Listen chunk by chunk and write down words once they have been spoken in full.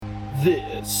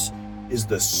This is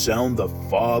the Sound the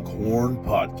Foghorn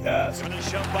podcast. And a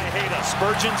shove by Hayda.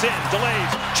 Spurgeon's in,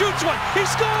 delays, shoots one, he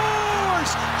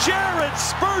scores! Jared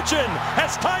Spurgeon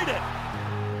has tied it.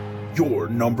 Your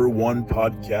number one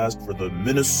podcast for the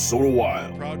Minnesota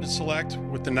Wild. Proud to select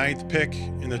with the 9th pick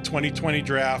in the 2020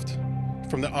 draft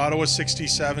from the Ottawa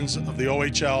 67s of the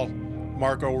OHL,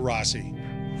 Marco Rossi.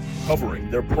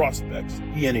 Covering their prospects,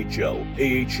 the NHL,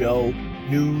 AHL,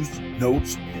 news,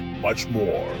 notes, and much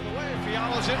more.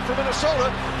 Fiala's in for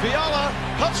Minnesota. Fiala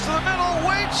cuts to the middle,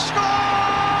 waits, scores!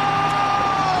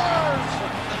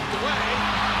 Away.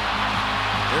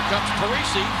 Here comes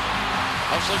Parisi.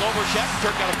 Hustling over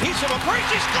Shattenkirk, got a piece of him.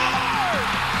 Parisi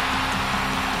scores!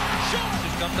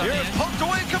 Here's poked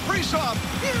away Kaprizov.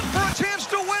 In for a chance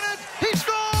to win it. He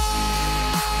scores!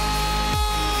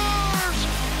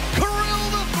 Kirill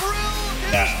the Thrill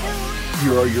is Now,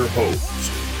 here are your hosts,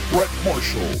 Brett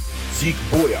Marshall, Zeke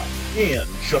Boyat, and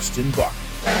Justin Buck.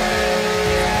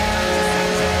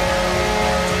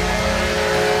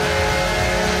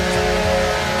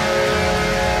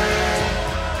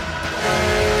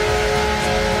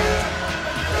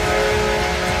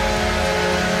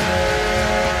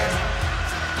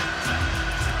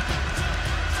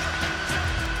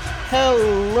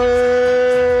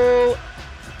 Hello,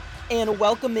 and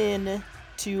welcome in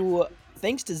to,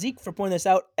 thanks to Zeke for pointing this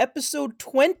out, episode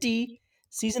 20,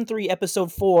 season 3,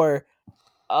 episode 4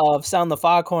 of Sound the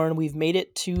Foghorn. We've made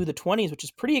it to the 20s, which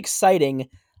is pretty exciting.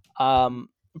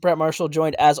 Brett Marshall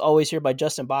joined, as always, here by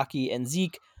Justin Bakke and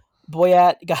Zeke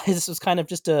Boyat. Guys, this was kind of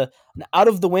just an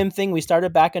out-of-the-whim thing. We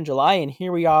started back in July, and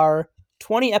here we are,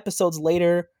 20 episodes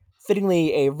later.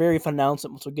 Fittingly, a very fun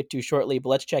announcement, which we'll get to shortly, but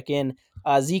let's check in.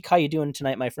 Zeke, how you doing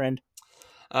tonight, my friend?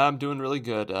 I'm doing really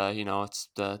good. It's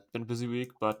been a busy week,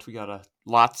 but we got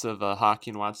lots of hockey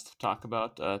and lots to talk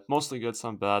about. Mostly good,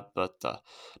 some bad, but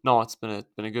no, it's been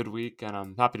a good week, and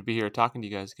I'm happy to be here talking to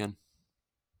you guys again.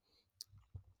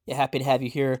 Yeah, happy to have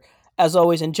you here, as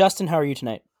always. And Justin, how are you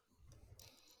tonight?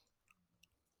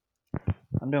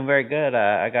 I'm doing very good.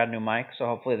 I got a new mic, so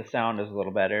hopefully the sound is a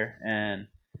little better. And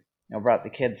brought the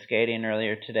kids skating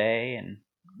earlier today, and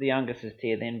the youngest is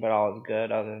teething, but all is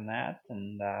good other than that.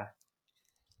 And I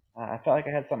felt like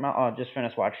I had something else. I just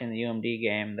finished watching the UMD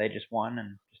game. They just won,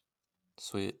 and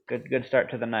Sweet. Good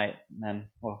start to the night. And then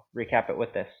we'll recap it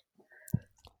with this.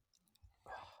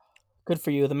 Good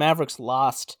for you. The Mavericks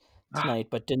lost tonight,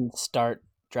 but didn't start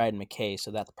Dryden McKay,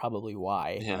 so that's probably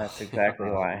why. Yeah, that's exactly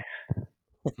why.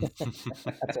 That's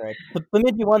all right. But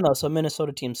maybe won, though, so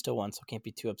Minnesota team still won, so can't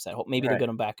be too upset. Maybe they'll Right. get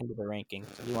them back into the ranking.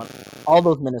 So we want all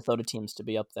those Minnesota teams to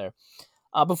be up there.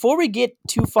 Before we get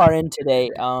too far in today,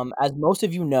 as most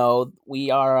of you know, we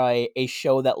are a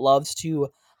show that loves to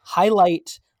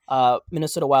highlight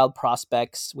Minnesota Wild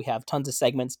prospects. We have tons of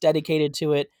segments dedicated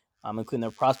to it, including their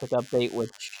prospect update,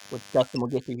 which Justin will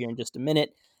get to here in just a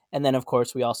minute. And then, of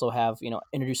course, we also have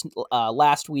introduced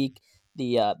last week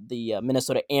the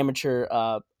Minnesota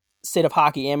Amateur State of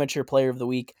Hockey Amateur Player of the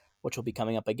Week, which will be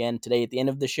coming up again today at the end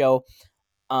of the show.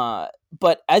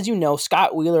 But as you know,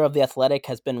 Scott Wheeler of The Athletic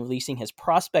has been releasing his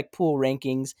prospect pool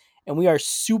rankings, and we are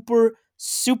super,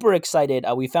 super excited.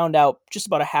 We found out just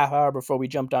about a half hour before we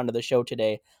jumped onto the show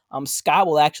today. Scott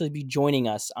will actually be joining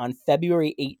us on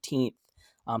February 18th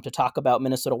to talk about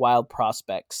Minnesota Wild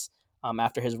prospects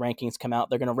after his rankings come out.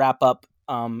 They're going to wrap up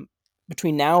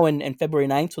between now and February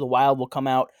 9th, so the Wild will come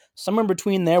out somewhere in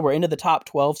between there. We're into the top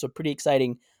 12, so pretty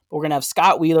exciting. But we're going to have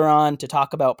Scott Wheeler on to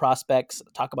talk about prospects,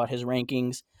 talk about his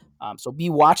rankings. So be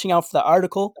watching out for the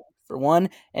article, for one.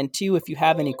 And two, if you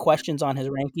have any questions on his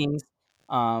rankings,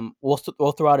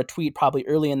 we'll throw out a tweet probably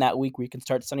early in that week where you can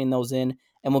start sending those in,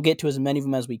 and we'll get to as many of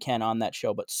them as we can on that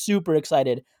show. But super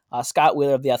excited. Scott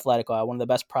Wheeler of The Athletic, one of the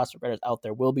best prospect writers out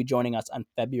there, will be joining us on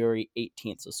February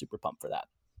 18th, so super pumped for that.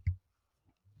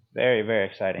 Very, very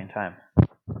exciting time.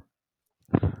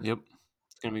 Yep,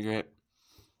 it's gonna be great.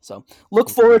 So look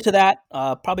forward to that.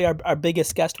 Probably our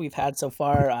biggest guest we've had so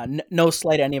far. No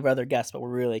slight to any of our other guests, but we're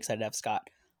really excited to have Scott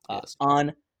Yes.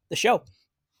 on the show.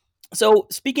 So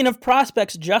speaking of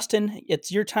prospects, Justin,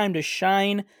 it's your time to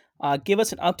shine. Give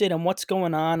us an update on what's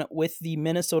going on with the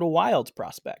Minnesota Wild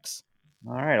prospects.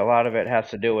 All right, a lot of it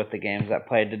has to do with the games that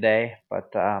played today,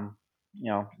 but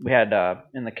we had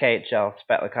in the KHL,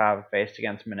 Svetlikov faced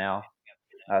against Manel.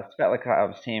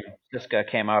 Svetlikov's team, Siska,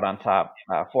 came out on top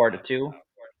 4-2.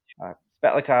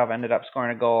 Svetlikov ended up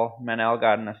scoring a goal. Manel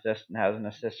got an assist and has an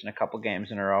assist in a couple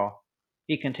games in a row.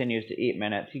 He continues to eat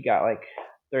minutes. He got like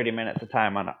 30 minutes of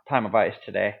time of ice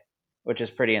today, which is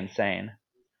pretty insane.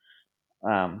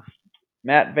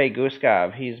 Matt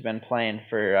Vaguskov, he's been playing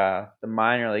for the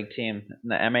minor league team in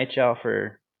the MHL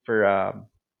for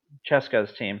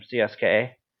Cheska's team,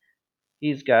 CSKA.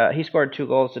 He scored 2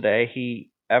 goals today.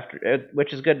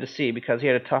 Which is good to see because he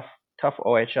had a tough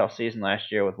OHL season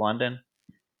last year with London,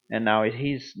 and now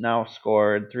he's now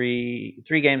scored three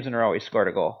games in a row. He scored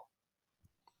a goal,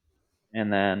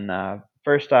 and then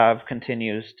Firstov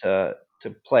continues to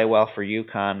play well for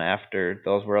UConn after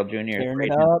those World Juniors.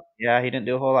 Tearing it up. He didn't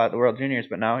do a whole lot at the World Juniors,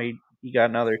 but now he got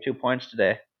another 2 points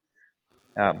today.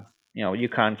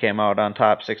 UConn came out on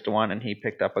top 6-1, and he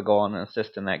picked up a goal and an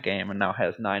assist in that game, and now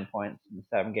has 9 points in the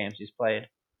 7 games he's played.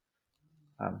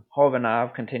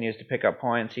 Hovanov continues to pick up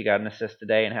points. He got an assist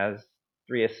today and has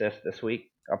 3 assists this week,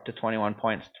 up to 21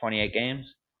 points, 28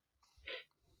 games.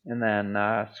 And then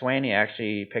Swaney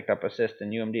actually picked up assist in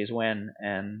UMD's win,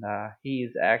 and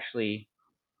he's actually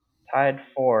tied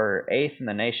for 8th in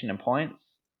the nation in points.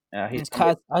 I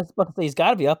was about to say he's got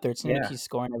to be up there. It seems like he's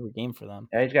scoring every game for them.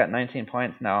 Yeah, he's got 19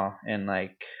 points now in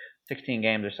like 16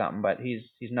 games or something, but he's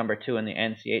number 2 in the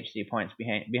NCHC points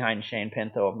behind Shane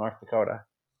Pinto of North Dakota.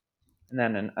 And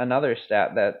then another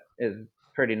stat that is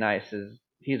pretty nice is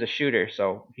he's a shooter,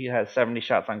 so he has 70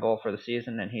 shots on goal for the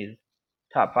season, and he's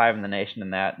top 5 in the nation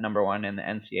in that, number 1 in the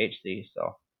NCHC.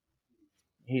 So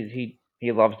he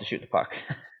loves to shoot the puck.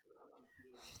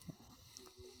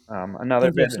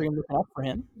 Another bit looking up for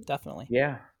him, definitely.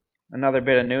 Yeah. Another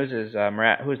bit of news is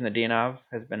Murat Huznadinov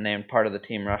has been named part of the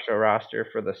Team Russia roster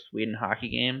for the Sweden hockey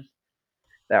games.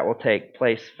 That will take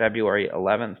place February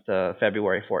 11th to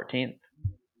February 14th.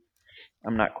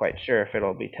 I'm not quite sure if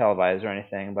it'll be televised or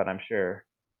anything, but I'm sure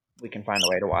we can find a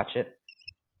way to watch it.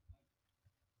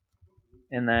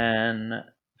 And then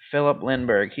Philip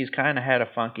Lindbergh, he's kind of had a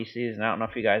funky season. I don't know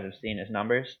if you guys have seen his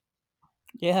numbers.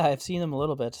 Yeah, I've seen him a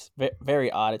little bit.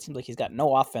 Very odd. It seems like he's got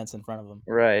no offense in front of him.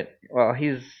 Right. Well,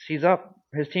 he's up.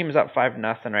 His team is up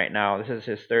 5-0 right now. This is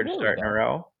his 3rd start in a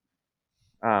row.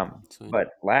 But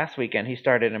last weekend he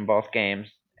started in both games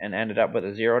and ended up with a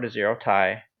 0-0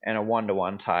 tie and a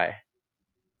 1-1 tie.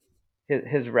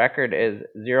 His record is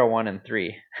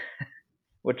 0-1-3,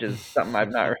 which is something I've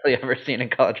not really ever seen in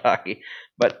college hockey.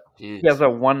 But he has a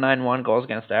 191 goals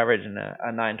against average and a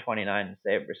 929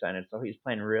 save percentage, so he's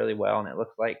playing really well, and it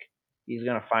looks like he's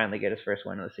going to finally get his first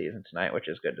win of the season tonight, which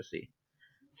is good to see.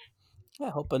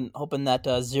 Yeah, hoping that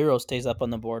 0 stays up on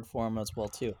the board for him as well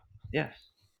too. Yes.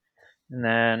 And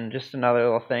then just another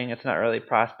little thing. It's not really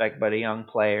prospect, but a young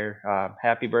player.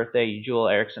 Happy birthday, Joel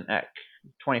Eriksson Ek,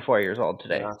 24 years old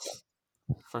today. Yes.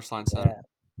 First line center.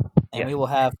 Yeah. And we will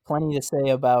have plenty to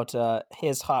say about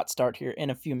his hot start here in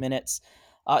a few minutes.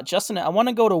 Justin, I want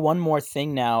to go to one more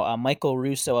thing now. Michael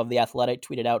Russo of The Athletic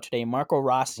tweeted out today, Marco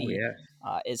Rossi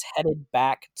is headed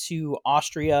back to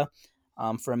Austria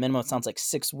for a minimum, it sounds like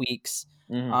 6 weeks.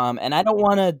 Mm-hmm. And I don't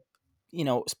want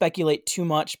to, speculate too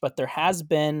much, but there has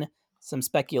been some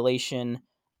speculation.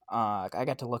 I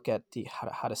got to look at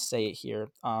how to say it here,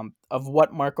 of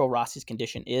what Marco Rossi's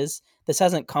condition is. This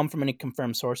hasn't come from any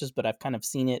confirmed sources, but I've kind of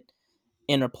seen it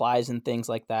in replies and things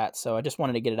like that. So I just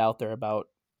wanted to get it out there about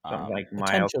something like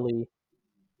potentially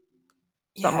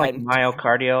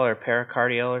myocardial or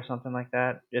pericardial or something like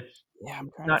that.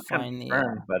 I'm trying not to find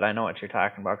confirmed, but I know what you're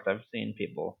talking about because I've seen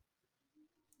people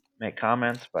make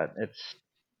comments, but it's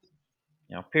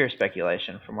pure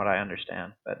speculation from what I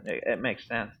understand, but it makes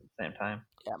sense at the same time.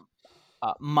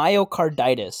 Yeah,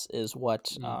 myocarditis is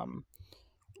what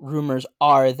rumors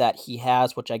are that he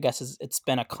has, which I guess it's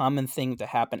been a common thing to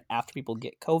happen after people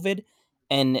get COVID.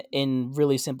 And in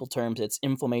really simple terms, it's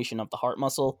inflammation of the heart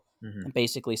muscle. Mm-hmm. And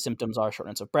basically symptoms are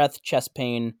shortness of breath, chest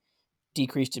pain,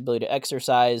 decreased ability to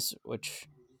exercise, which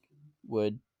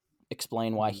would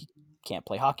explain why he can't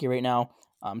play hockey right now.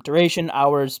 Duration,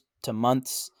 hours to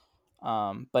months.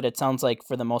 But it sounds like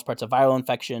for the most part, it's a viral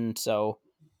infection. So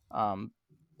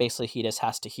basically he just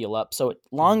has to heal up. So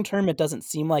long term, it doesn't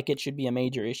seem like it should be a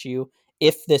major issue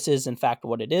if this is in fact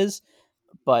what it is.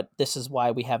 But this is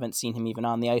why we haven't seen him even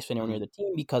on the ice anywhere near the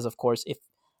team, because of course, if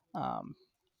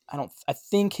I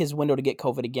think his window to get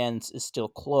COVID again is still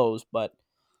closed, but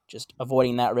just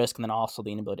avoiding that risk and then also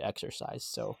the inability to exercise.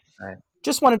 So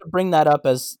just wanted to bring that up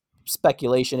as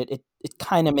speculation. It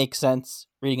kind of makes sense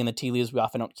reading in the tea leaves. We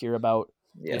often don't hear about.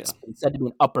 Yeah. It's said to be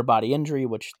an upper body injury,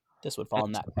 which this would fall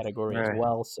in that category as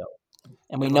well. So,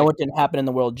 and we know it didn't happen in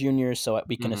the World Juniors, so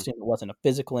we can assume it wasn't a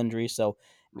physical injury. So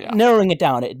narrowing it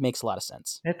down, it makes a lot of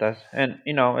sense. It does. And,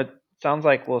 it sounds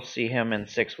like we'll see him in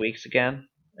 6 weeks again,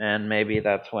 and maybe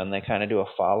that's when they kind of do a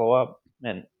follow-up.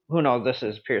 And who knows, this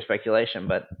is pure speculation,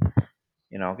 but,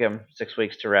 give him 6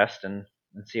 weeks to rest and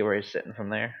see where he's sitting from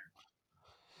there.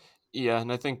 Yeah,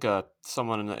 and I think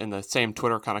someone in the same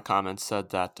Twitter kind of comments said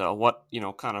that what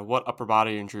upper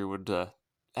body injury would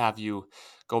have you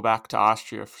go back to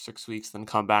Austria for 6 weeks, then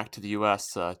come back to the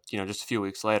U.S. Just a few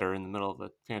weeks later in the middle of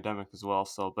the pandemic as well.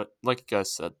 So, but like you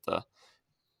guys said,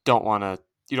 don't want to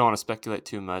you don't want to speculate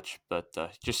too much, but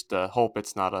just hope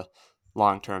it's not a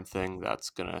long-term thing that's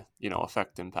gonna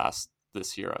affect him past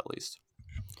this year at least.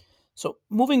 So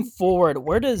moving forward,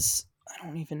 I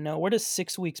don't even know, where does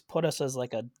 6 weeks put us as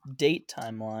like a date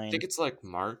timeline? I think it's like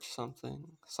March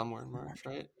somewhere in March,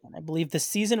 right? And I believe the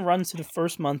season runs to the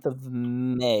first month of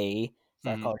May, if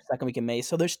I recall, second week in May.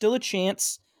 So there's still a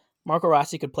chance Marco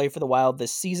Rossi could play for the Wild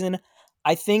this season.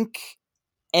 I think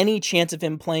any chance of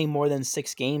him playing more than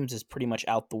 6 games is pretty much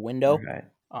out the window. Right.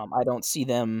 I don't see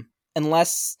them,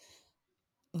 unless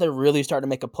they're really starting to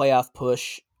make a playoff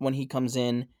push when he comes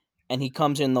in, and he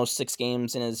comes in those 6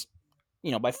 games and is,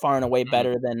 by far and away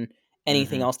better than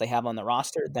anything else they have on the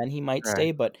roster, then he might Right.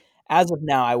 stay. But as of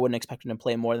now, I wouldn't expect him to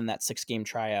play more than that 6-game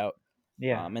tryout.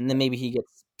 Yeah. And then maybe he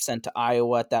gets sent to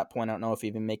Iowa at that point. I don't know if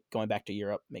even going back to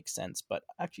Europe makes sense. But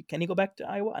actually, can he go back to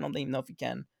Iowa? I don't even know if he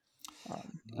can.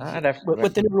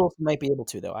 With the new rules, he might be able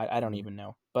to, though. I don't even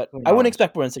know. But I wouldn't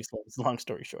expect more than 6 games, long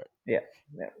story short. Yeah.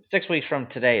 6 weeks from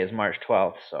today is March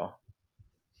 12th, so.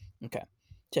 Okay.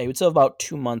 Yeah, he would still have about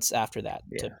 2 months after that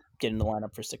Yeah. to get in the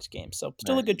lineup for 6 games. So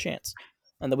still a good chance.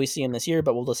 And that we see him this year,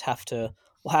 but we'll have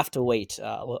to wait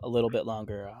a little bit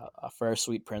longer for our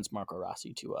sweet prince Marco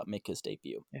Rossi to make his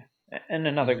debut. Yeah. And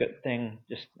another good thing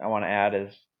just I want to add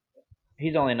is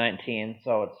he's only 19,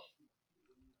 so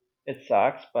it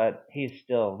sucks, but he's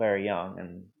still very young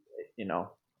and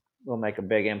will make a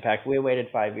big impact. We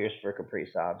waited 5 years for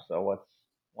Kaprizov, so what's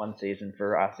one season for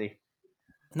Rossi?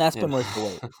 And that's been worth the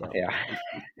wait. So. Yeah.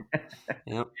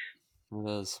 Yep, it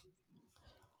is.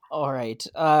 All right.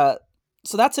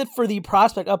 So that's it for the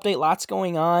prospect update. Lots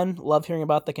going on. Love hearing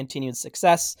about the continued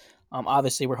success.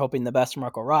 Obviously, we're hoping the best for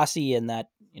Marco Rossi, and that,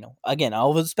 again, all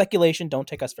of the speculation, don't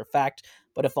take us for fact.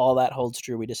 But if all that holds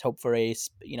true, we just hope for a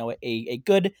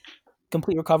good,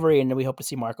 complete recovery, and we hope to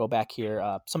see Marco back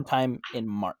here sometime in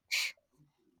March.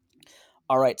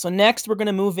 All right, so next we're going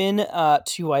to move in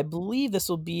to, I believe this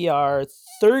will be our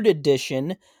 3rd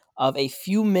edition of a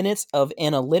few minutes of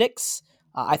analytics.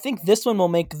 I think this one will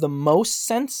make the most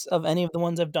sense of any of the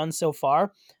ones I've done so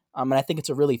far. And I think it's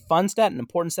a really fun stat, an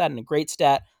important stat, and a great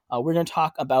stat. We're going to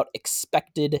talk about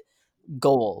expected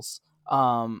goals.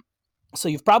 So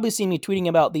you've probably seen me tweeting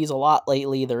about these a lot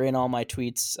lately. They're in all my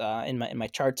tweets, in my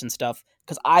charts and stuff.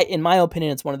 Because in my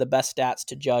opinion, it's one of the best stats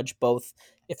to judge both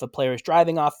if a player is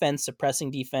driving offense, suppressing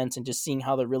defense, and just seeing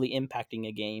how they're really impacting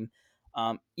a game.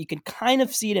 You can kind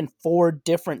of see it in 4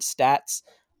 different stats.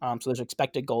 So there's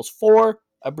expected goals for,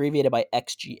 abbreviated by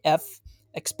XGF,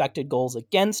 expected goals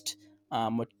against,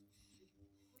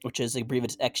 which is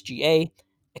abbreviated as XGA,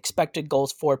 expected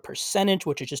goals for percentage,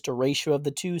 which is just a ratio of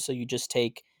the two. So you just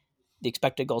take the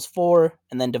expected goals for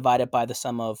and then divide it by the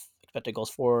sum of expected goals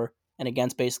for and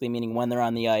against, basically meaning when they're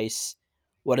on the ice,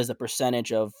 what is the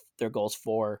percentage of their goals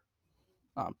for.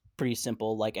 Pretty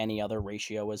simple, like any other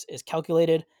ratio is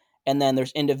calculated. And then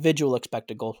there's individual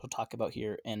expected goals we'll talk about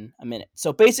here in a minute.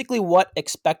 So basically what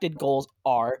expected goals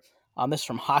are, this is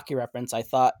from Hockey Reference. I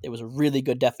thought it was a really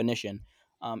good definition.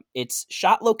 It's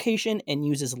shot location and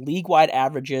uses league-wide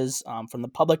averages from the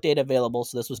public data available.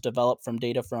 So this was developed from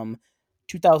data from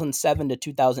 2007 to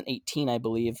 2018, I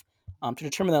believe, to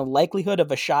determine the likelihood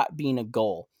of a shot being a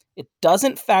goal. It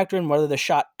doesn't factor in whether the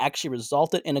shot actually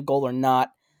resulted in a goal or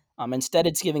not. Instead,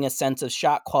 it's giving a sense of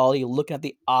shot quality, looking at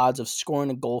the odds of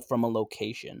scoring a goal from a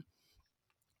location.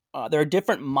 There are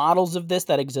different models of this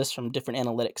that exist from different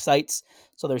analytic sites.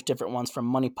 So there's different ones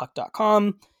from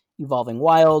MoneyPuck.com, Evolving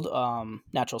Wild,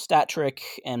 Natural Stat Trick,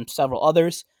 and several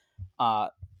others. I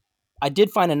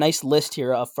did find a nice list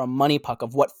here from MoneyPuck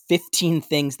of what 15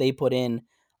 things they put in,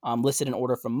 listed in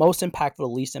order from most impactful to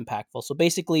least impactful. So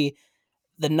basically,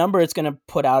 the number it's going to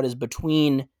put out is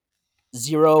between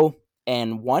 0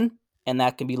 and 1, and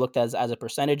that can be looked at as a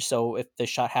percentage. So if the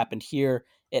shot happened here,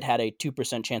 it had a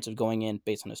 2% chance of going in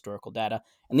based on historical data.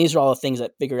 And these are all the things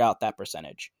that figure out that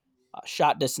percentage.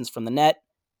 Shot distance from the net,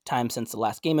 time since the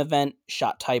last game event,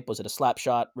 shot type, was it a slap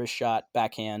shot, wrist shot,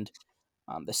 backhand,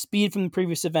 the speed from the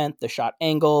previous event, the shot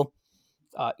angle,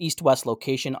 east-west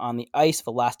location on the ice,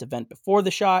 the last event before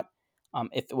the shot.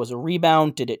 If it was a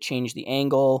rebound, did it change the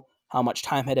angle? How much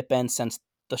time had it been since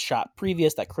the shot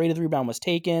previous that created the rebound was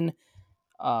taken?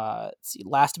 Let's see,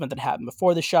 last event that happened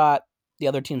before the shot, the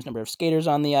other team's number of skaters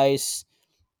on the ice.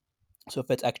 So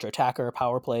if it's extra attacker,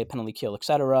 power play, penalty kill,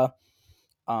 etc.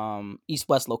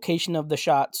 East-west location of the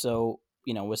shot. So,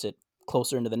 was it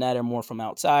closer into the net or more from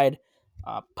outside?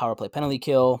 Power play, penalty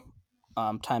kill,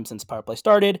 time since power play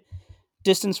started.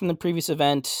 distance from the previous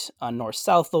event,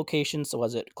 north-south location. So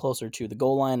was it closer to the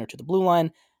goal line or to the blue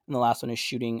line? And the last one is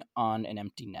shooting on an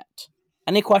empty net.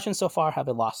 Any questions so far? Have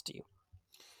I lost you?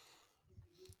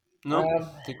 No,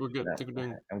 I think we're good. no, I think we're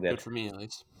doing I'm good good. for me at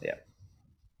least. Yeah.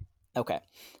 Okay.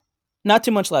 Not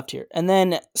too much left here. And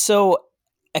then, so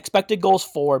expected goals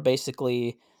for,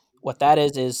 basically, what that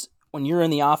is when you're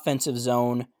in the offensive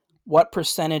zone, what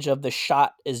percentage of the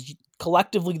shot is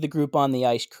collectively the group on the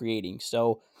ice creating?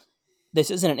 So this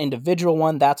isn't an individual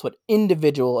one. That's what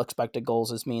individual expected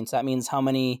goals means. That means how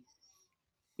many,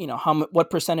 what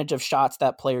percentage of shots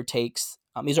that player takes.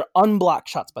 These are unblocked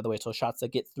shots, by the way, so shots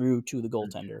that get through to the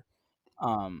goaltender.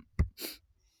 An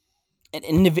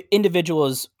individual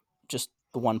is just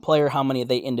the one player, how many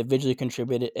they individually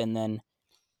contributed, and then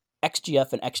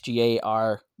XGF and XGA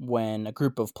are when a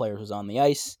group of players is on the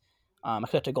ice.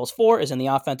 Expected goals for is in the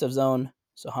offensive zone,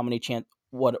 so how many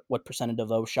what percentage of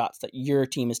those shots that your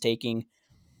team is taking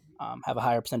have a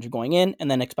higher percentage going in,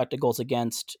 and then expected goals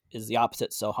against is the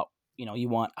opposite. So how you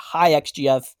want high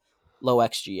XGF, low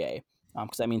XGA,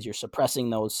 because that means you're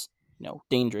suppressing those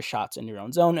dangerous shots in your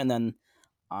own zone, and then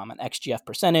an XGF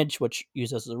percentage, which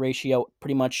uses the ratio.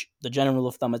 Pretty much the general rule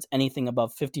of thumb is anything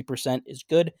above 50% is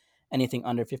good, anything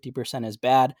under 50% is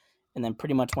bad, and then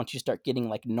pretty much once you start getting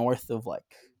like north of like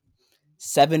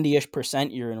 70-ish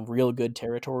percent, you're in real good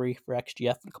territory for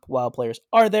XGF. A couple wild players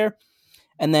are there.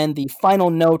 And then the final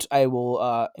note I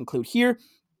will include here.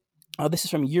 This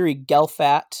is from Yuri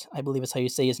Gelfat. I believe is how you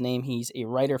say his name. He's a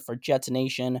writer for Jets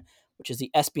Nation, which is the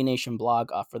SB Nation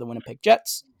blog for the Winnipeg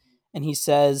Jets. And he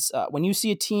says, when you see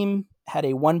a team had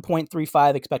a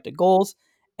 1.35 expected goals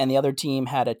and the other team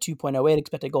had a 2.08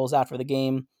 expected goals after the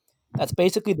game, that's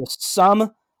basically the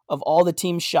sum of all the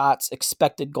team's shots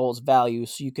expected goals value.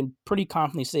 So you can pretty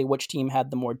confidently say which team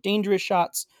had the more dangerous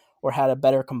shots or had a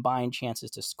better combined chances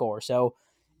to score. So,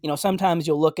 sometimes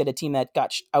you'll look at a team that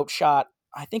got outshot.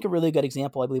 I think a really good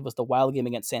example, I believe, was the Wild game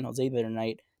against San Jose the other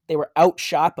night. They were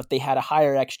outshot, but they had a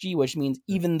higher XG, which means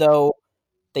even though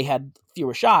they had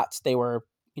fewer shots, they were,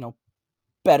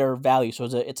 better value. So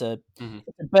it's a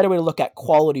better way to look at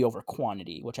quality over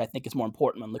quantity, which I think is more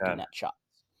important when looking at shots.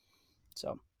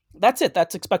 So that's it.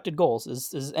 That's expected goals.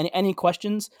 Is any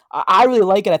questions? I really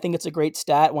like it. I think it's a great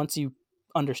stat once you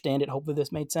understand it. Hopefully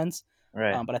this made sense.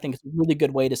 Right. But I think it's a really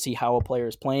good way to see how a player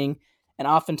is playing. And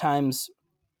oftentimes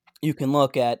you can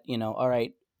look at, all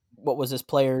right, what was this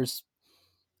player's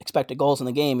expected goals in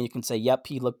the game? And you can say, yep,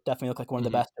 he definitely looked like one of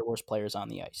the best or worst players on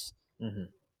the ice. Mm-hmm.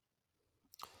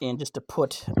 And just to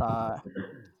put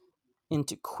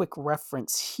into quick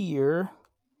reference here,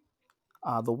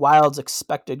 the Wild's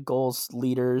expected goals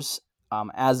leaders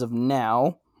as of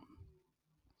now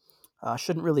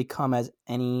shouldn't really come as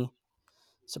any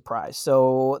surprise.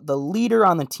 So the leader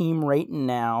on the team right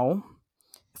now,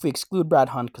 if we exclude Brad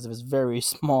Hunt because of his very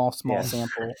small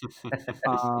sample,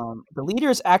 the leader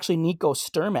is actually Nico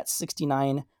Sturm at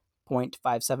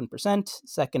 69.57%.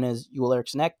 Second is Joel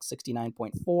Eriksson Ek,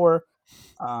 69.4%.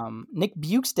 Nick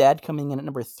Bukestad coming in at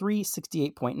number 3,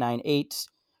 68.98%.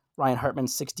 Ryan Hartman,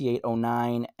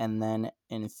 68.09%. And then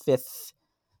in fifth,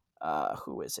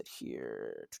 who is it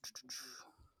here?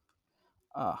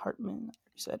 Hartman,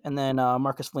 you said. And then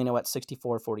Marcus Foligno at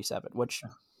 64.47%, which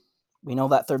we know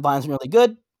that third line's really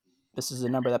good. This is a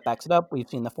number that backs it up. We've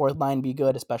seen the fourth line be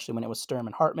good, especially when it was Sturm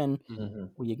and Hartman. Mm-hmm.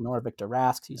 We ignore Victor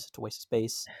Rask. He's just a waste of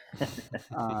space.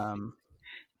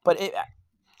 But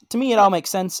to me, it all makes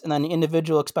sense. And then the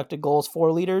individual expected goals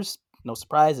for leaders, no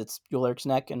surprise, it's Joel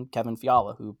Eriksson Ek and Kevin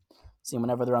Fiala, who see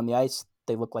whenever they're on the ice,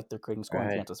 they look like they're creating scoring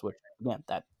chances, which, again,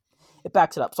 that it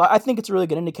backs it up. So I think it's a really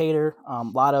good indicator. A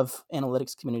lot of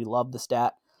analytics community love the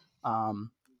stat.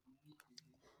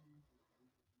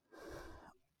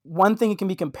 One thing it can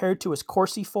be compared to is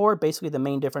Corsi for. Basically, the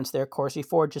main difference there, Corsi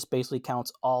for just basically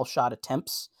counts all shot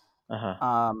attempts.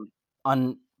 And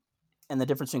the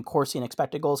difference between Corsi and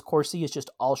expected goals, Corsi is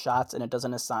just all shots, and it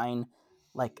doesn't assign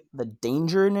like the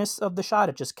dangerousness of the shot.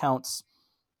 It just counts,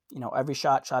 every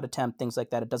shot attempt, things like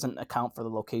that. It doesn't account for the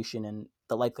location and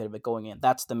the likelihood of it going in.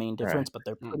 That's the main difference, but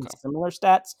they're pretty similar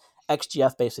stats.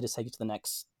 XGF basically just takes you to the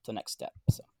next step.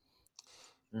 So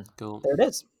cool. There it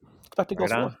is. Expected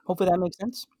goals for. Hopefully that makes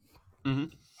sense. Mm-hmm.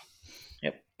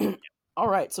 Yep. All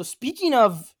right. So speaking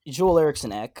of Joel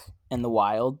Eriksson Ek and the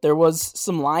Wild, there was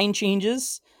some line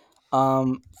changes.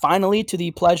 Finally, to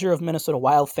the pleasure of Minnesota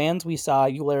Wild fans, we saw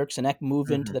Joel Eriksson Ek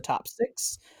move into the top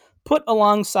 6, put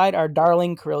alongside our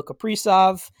darling Kirill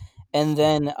Kaprizov, and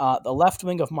then the left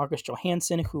wing of Marcus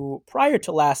Johansson, who prior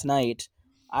to last night,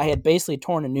 I had basically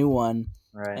torn a new one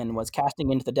and was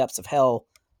casting into the depths of hell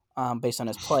based on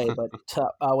his play. But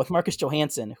with Marcus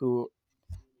Johansson, who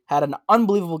had an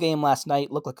unbelievable game last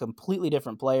night, looked like a completely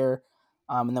different player.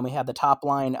 And then we had the top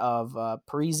line of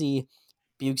Parisi,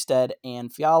 Bugstead,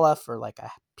 and Fiala for like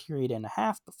a period and a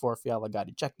half before Fiala got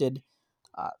ejected.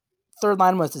 Third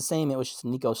line was the same. It was just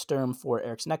Nico Sturm for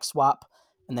Eric's next swap.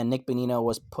 And then Nick Bonino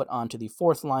was put onto the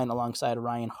fourth line alongside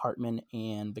Ryan Hartman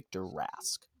and Victor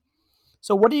Rask.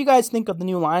 So what do you guys think of the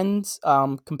new lines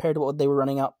compared to what they were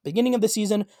running out beginning of the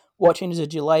season? What changes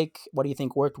did you like? What do you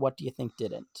think worked? What do you think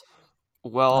didn't?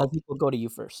 Well, People go to you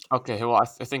first. okay. Well,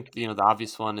 I think the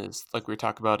obvious one is like we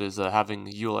talked about is having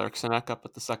Yul Eriksson up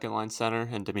at the second line center,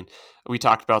 and I mean we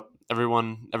talked about every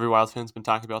Wild fan's been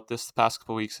talking about this the past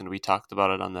couple of weeks, and we talked about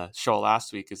it on the show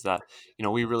last week. Is that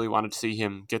we really wanted to see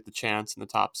him get the chance in the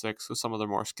top six with some of the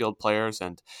more skilled players,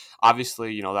 and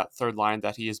obviously that third line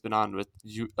that he has been on with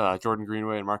Jordan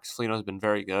Greenway and Marcus Foligno has been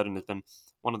very good, and has been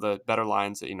one of the better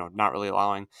lines that not really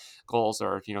allowing goals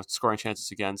or scoring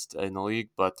chances against in the league.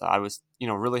 But I was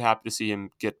really happy to see him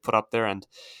get put up there, and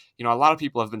a lot of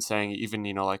people have been saying, even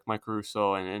like Mike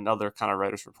Russo and other kind of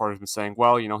writers reporters have been saying,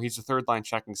 well, he's a third line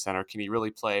checking center, can he really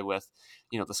play with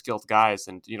the skilled guys?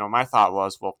 And my thought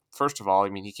was, well, first of all, I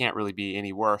mean, he can't really be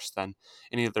any worse than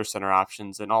any of their center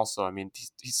options, and also, I mean,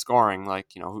 he's scoring like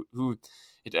who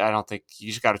I don't think you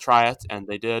just got to try it, and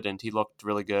they did, and he looked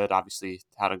really good. Obviously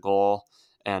had a goal.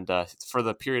 And for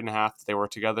the period and a half that they were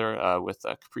together with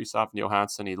Kaprizov and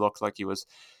Johansson, he looked like he was.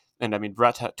 And I mean,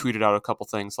 Brett tweeted out a couple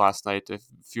things last night, a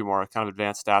few more kind of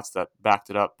advanced stats that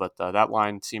backed it up. But that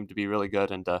line seemed to be really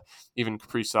good, and even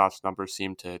Kaprizov's numbers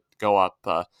seemed to go up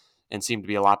and seemed to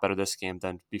be a lot better this game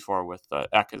than before with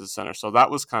Ek as a center. So that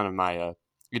was kind of my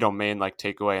main like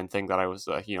takeaway and thing that I was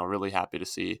really happy to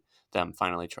see them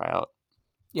finally try out.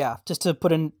 Yeah, just to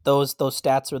put in those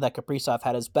stats where that Kaprizov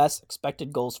had his best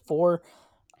expected goals for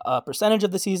percentage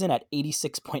of the season at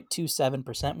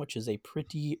 86.27%, which is a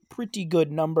pretty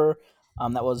good number.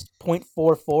 That was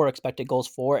 0.44 expected goals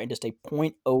for and just a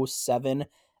 0.07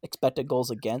 expected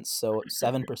goals against. So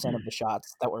 7% of the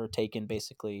shots that were taken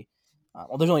basically.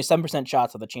 There's only 7%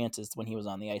 shots of the chances when he was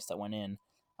on the ice that went in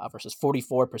versus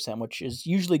 44%, which is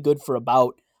usually good for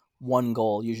about one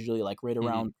goal. Usually like right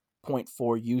around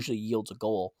 0.4 usually yields a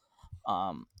goal.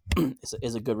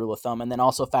 Is a good rule of thumb. And then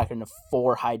also factor into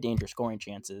 4 high danger scoring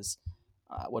chances,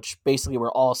 which basically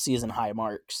were all season high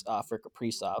marks for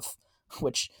Kaprizov,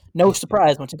 which no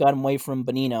surprise once you got him away from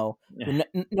Bonino. Yeah.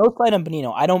 No slight on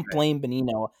Bonino. I don't blame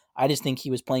Bonino. I just think he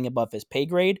was playing above his pay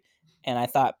grade, and I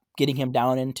thought getting him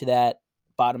down into that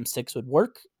bottom 6 would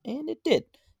work, and it did.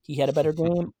 He had a better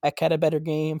game. Ek had a better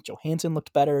game. Johansson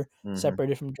looked better,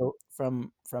 separated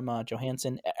from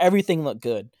Johansson. Everything looked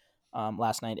good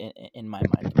last night in my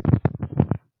mind.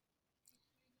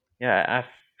 Yeah, I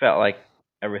felt like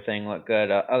everything looked good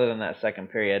other than that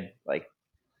second period. Like,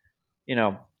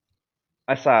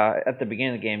 I saw at the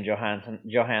beginning of the game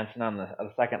Johansson on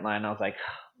the second line. I was like,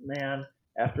 man,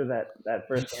 after that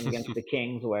first game against the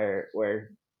Kings where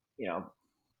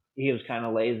he was kind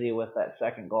of lazy with that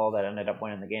second goal that ended up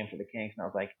winning the game for the Kings, and I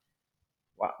was like,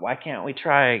 why can't we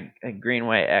try a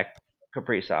Greenway, Ek,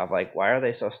 Kaprizov? Like, why are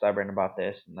they so stubborn about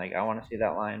this? And like, I want to see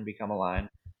that line become a line.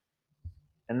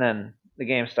 And then the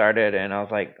game started, and I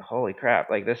was like, holy crap!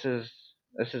 Like, this is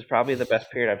probably the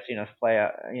best period I've seen us play.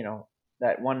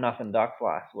 That 1-0 Ducks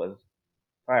loss was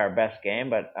probably our best game,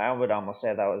 but I would almost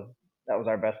say that was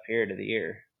our best period of the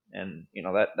year. And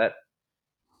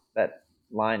that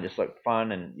line just looked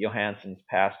fun, and Johansson's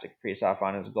pass to Kaprizov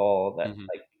on his goal. That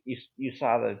like you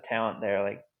saw the talent there.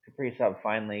 Like, Kaprizov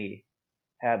finally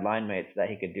had line mates that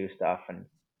he could do stuff, and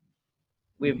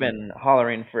we've been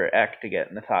hollering for Ek to get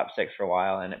in the top 6 for a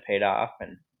while, and it paid off.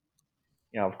 And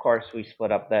of course, we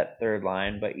split up that third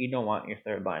line, but you don't want your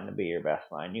third line to be your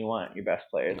best line. You want your best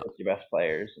players with your best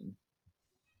players. And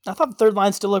I thought the third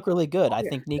line still looked really good. I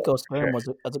think Nico Sturm was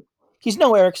he's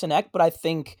no Eriksson Ek, but I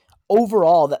think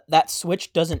overall that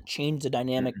switch doesn't change the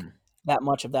dynamic that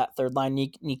much of that third line.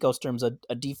 Nico Sturm's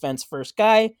a defense first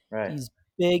guy. Right. He's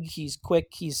big, he's quick,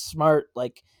 he's smart.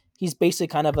 Like, he's basically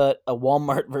kind of a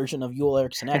Walmart version of Yul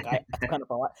Eriksson Ek. I kind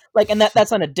of like, and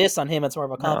that's not a diss on him. It's more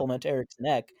of a compliment to Eriksson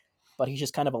Ek. But he's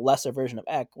just kind of a lesser version of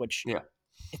Ek, which,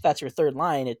 if that's your third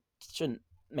line, it shouldn't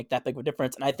make that big of a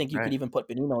difference. And I think you could even put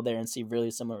Bonino there and see really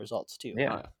similar results too.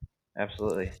 Yeah,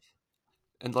 absolutely.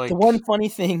 And like, the one funny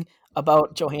thing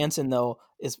about Johansson though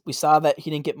is we saw that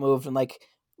he didn't get moved, and like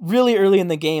really early in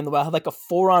the game, the Wild had like a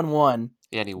 4-on-1.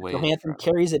 Yeah, anyway, Johansson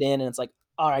carries it in, and it's like,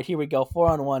 all right, here we go,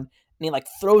 4-on-1. And he like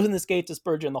throws in the skate to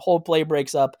Spurgeon. The whole play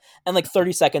breaks up, and like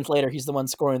 30 seconds later, he's the one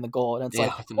scoring the goal. And it's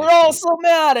like, we're all so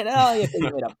mad, and you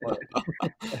made up for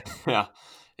it.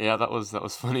 Yeah, that was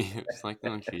funny. It was like,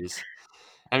 oh jeez.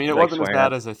 I mean, it wasn't as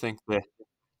bad as I think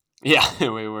Yeah,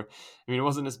 we were. I mean, it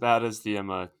wasn't as bad as the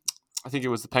I think it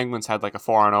was the Penguins had like a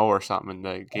 4-0 or something in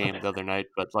the game the other night,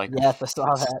 but like, Yes, I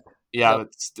saw that. yeah, Yep.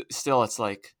 but still, it's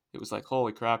like it was like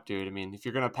holy crap, dude. I mean, if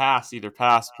you're gonna pass, either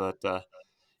pass, but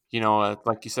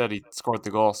like you said, he scored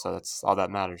the goal, so that's all that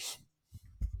matters.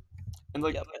 And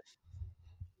like, Yep.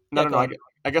 and I Yeah, don't go know. ahead.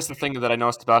 I guess the thing that I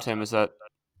noticed about him is that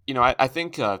I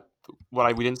think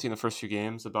what we didn't see in the first few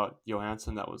games about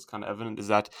Johansson that was kind of evident is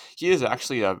that he is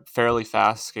actually a fairly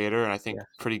fast skater, and I think Yes.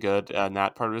 pretty good in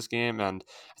that part of his game. And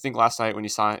I think last night when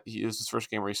it was his first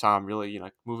game where you saw him really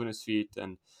moving his feet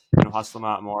and hustling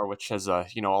out more, which has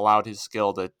allowed his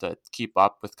skill to keep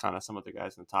up with kind of some of the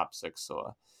guys in the top six.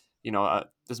 So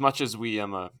as much as we're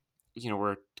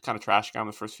kind of trashing on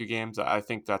the first few games, I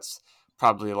think that's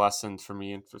probably a lesson for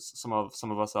me and for some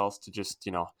of us else to just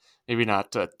maybe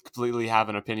not completely have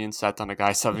an opinion set on a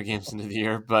guy 7 games into the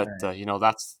year, but Right.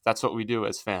 that's what we do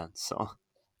as fans. So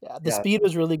Yeah, the Yeah. speed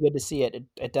was really good to see it.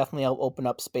 It definitely helped open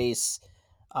up space,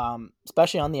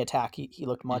 especially on the attack. He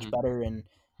looked much mhm. better, and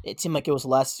it seemed like it was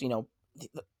less. The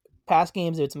past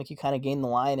games it would make you kind of gain the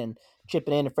line and chip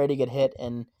it in, afraid to get hit.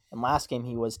 And last game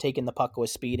he was taking the puck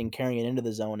with speed and carrying it into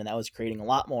the zone, and that was creating a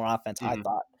lot more offense. I Mhm.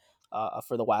 thought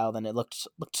for the Wild, and it looked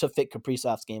to fit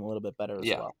Kaprizov's game a little bit better as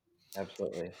Yeah. well.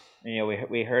 Absolutely.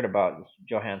 We heard about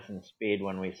Johansson's speed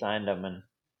when we signed him, and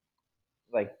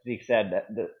like Zeke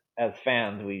said, as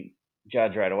fans we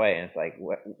judge right away, and it's like,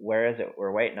 where is it?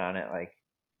 We're waiting on it, like,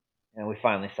 and we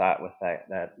finally saw it with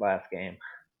that last game.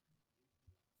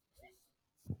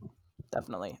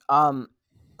 Definitely.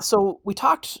 So we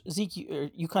talked, Zeke.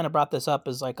 You kind of brought this up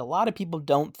as like a lot of people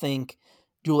don't think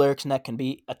Joel Eriksson can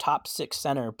be a top six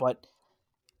center, but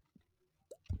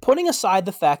putting aside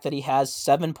the fact that he has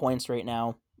 7 points right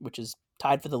now, which is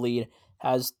tied for the lead,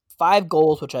 has 5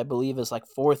 goals, which I believe is like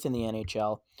fourth in the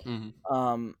NHL. Mhm.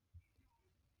 Um,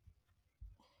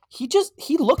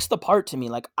 he looks the part to me.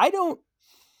 Like I don't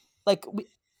like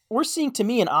we're seeing to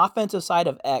me an offensive side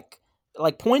of Eck.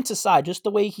 Like points aside, just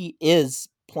the way he is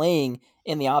playing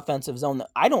in the offensive zone that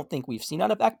I don't think we've seen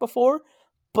out of Eck before.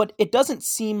 But it doesn't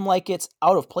seem like it's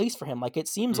out of place for him. Like it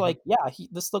seems Mhm. like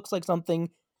this looks like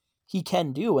something he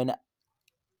can do, and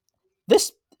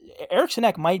this Eriksson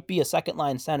Ek might be a second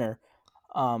line center.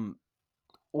 Um,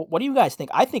 what do you guys think?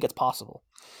 I think it's possible.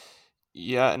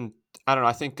 Yeah, and I don't know.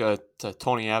 I think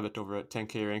Tony Abbott over at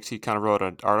 10K Ranks, he kind of wrote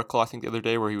an article I think the other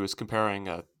day where he was comparing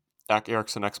Zach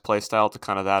Ericsson's play style to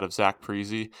kind of that of Zach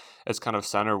Parise as kind of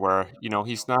center, where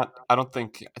he's not. I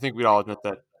think we'd all admit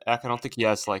that Eck. I don't think he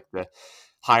has like the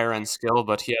higher end skill,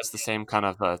 but he has the same kind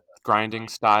of grinding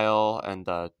style and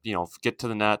get to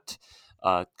the net.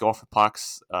 Go for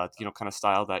pucks, kind of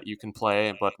style that you can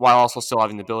play, but while also still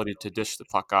having the ability to dish the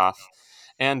puck off.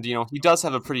 And he does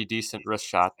have a pretty decent wrist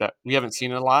shot that we haven't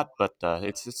seen it a lot, but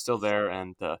it's still there.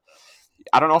 And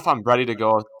I don't know if I'm ready to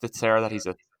go with Sarah that he's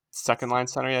a second line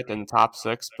center yet in the top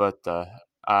six, but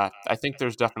I think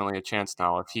there's definitely a chance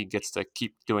now if he gets to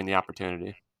keep doing the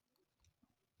opportunity.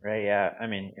 Right? Yeah. I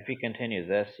mean, if he continues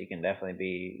this, he can definitely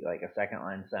be like a second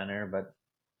line center. But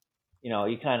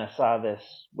you kind of saw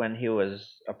this when he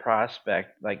was a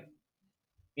prospect. Like,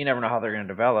 you never know how they're going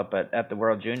to develop. But at the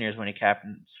World Juniors, when he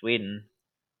captained Sweden,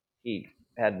 he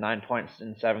had 9 points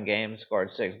in 7 games,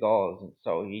 scored 6 goals, and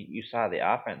so you saw the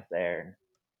offense there.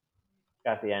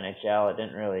 Got the NHL. It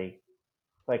didn't really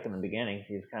click in the beginning.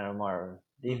 He's kind of more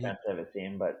Hmm. defensive, it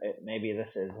seemed, but maybe this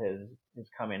is his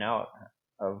coming out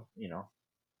of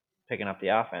picking up the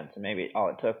offense, and maybe all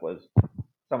it took was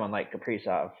someone like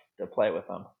Kaprizov to play with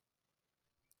him.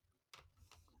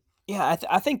 Yeah,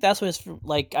 I think that's what it's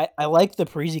like. I like the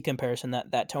Parisi comparison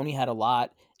that Tony had a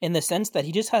lot in the sense that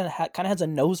he just kind of has a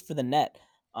nose for the net.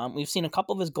 We've seen a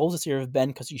couple of his goals this year have been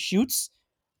because he shoots,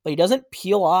 but he doesn't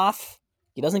peel off.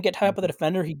 He doesn't get tied up with the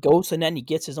defender. He goes to the net and he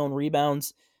gets his own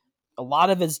rebounds. A lot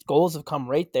of his goals have come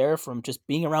right there from just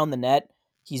being around the net.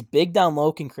 He's big down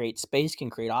low, can create space, can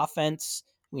create offense.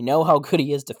 We know how good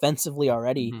he is defensively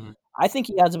already. Hmm. I think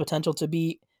he has the potential to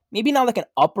be maybe not like an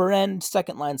upper end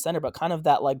second line center, but kind of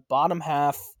that like bottom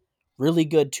half, really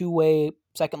good two-way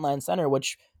second line center,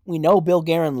 which we know Bill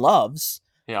Guerin loves.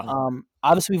 Yeah.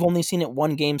 Obviously, we've only seen it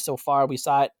one game so far. We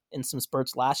saw it in some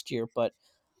spurts last year, but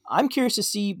I'm curious to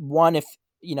see one if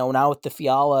now with the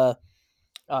Fiala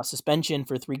suspension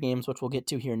for 3 games, which we'll get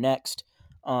to here next.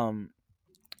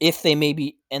 If they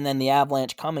maybe, and then the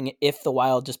Avalanche coming, if the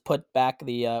Wild just put back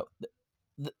the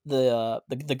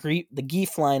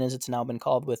Geef line as it's now been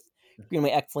called with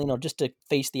Greenway Ekfelino just to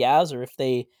face the Avs, or if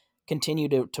they continue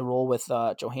to roll with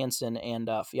Johansson and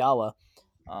Fiala.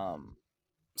 Um,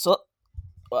 so,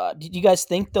 do you guys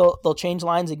think they'll change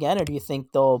lines again, or do you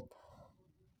think they'll?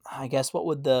 I guess what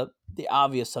would the the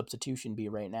obvious substitution be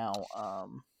right now?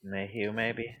 Mayhew,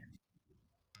 maybe.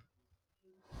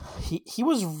 He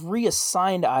was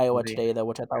reassigned to Iowa Was he? today, though,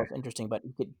 which I thought was interesting, but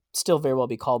he could still very well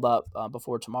be called up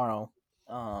before tomorrow.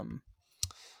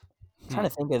 Trying to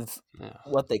think of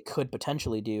what they could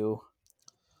potentially do.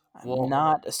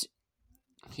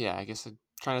 Yeah, I guess I'm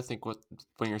trying to think what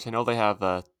wingers. I know they have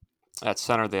at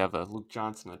center they have Luke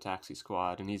Johnson, a taxi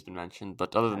squad, and he's been mentioned.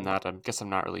 But other than that, I guess I'm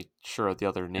not really sure of the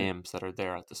other names that are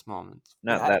there at this moment.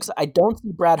 Not that. I don't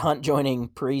see Brad Hunt joining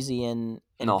Parisi and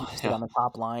No, Bukestad on the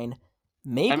top line.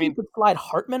 Maybe I mean- you could slide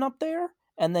Hartman up there,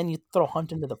 and then you throw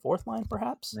Hunt into the fourth line,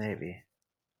 perhaps. Maybe.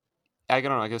 I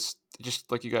don't know. I guess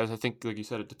just like you guys, I think like you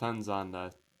said, it depends on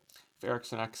if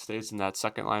Eriksson Ek stays in that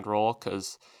second line role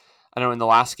because I know in the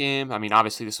last game, I mean,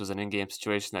 obviously this was an in-game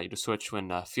situation that you just switched when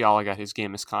Fiala got his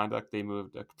game misconduct. They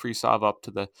moved Kaprizov up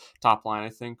to the top line, I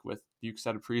think, with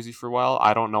Bukestad and Parisi for a while.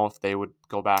 I don't know if they would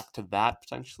go back to that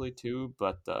potentially too,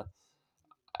 but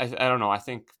I don't know. I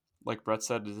think, like Brett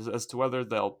said, as to whether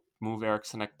they'll move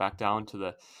Eriksson Ek back down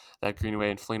to that Greenway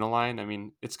and Foligno line. I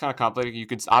mean, it's kind of complicated. You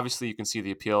can see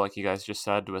the appeal, like you guys just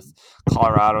said, with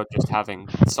Colorado just having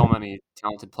so many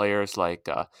talented players, like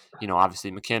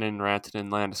obviously McKinnon, Rantanen,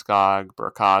 Landeskog,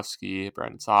 Burakovsky,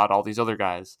 Brandon Saad, all these other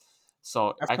guys.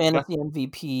 So Our fantasy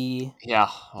MVP,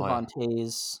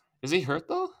 Devontae's. Is he hurt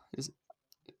though?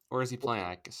 Or is he playing?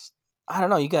 I guess. I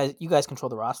don't know. You guys control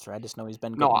the roster. I just know he's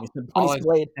been good No, when he's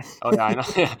played. Oh yeah, I know.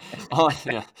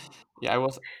 Yeah, yeah.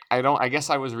 I guess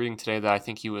I was reading today that I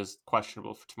think he was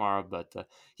questionable for tomorrow, but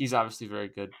he's obviously very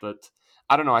good. But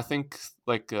I don't know. I think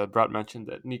like Brett mentioned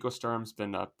that Nico Sturm's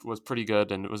was pretty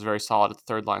good and it was very solid at the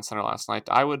third line center last night.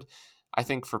 I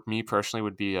think for me personally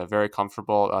would be very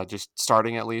comfortable just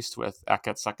starting at least with Ek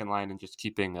at second line and just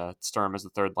keeping Sturm as the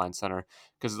third line center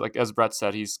because like as Brett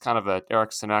said, he's kind of a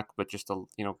Eriksson Ek, but just a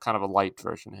kind of a light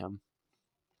version of him.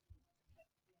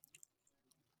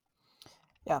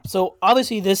 Yeah, so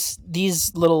obviously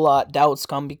these little doubts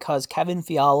come because Kevin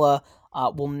Fiala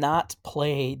will not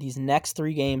play these next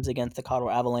 3 games against the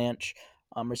Colorado Avalanche.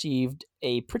 Received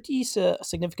a pretty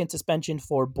significant suspension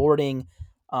for boarding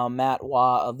Matt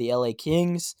Waugh of the LA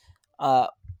Kings.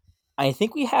 I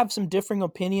think we have some differing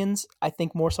opinions. I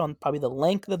think more so on probably the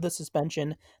length of the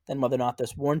suspension than whether or not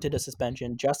this warranted a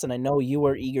suspension. Justin, I know you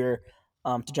were eager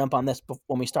to jump on this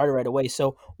when we started right away.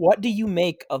 So what do you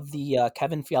make of the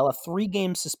Kevin Fiala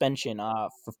 3-game suspension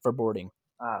for boarding?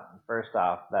 First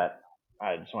off, that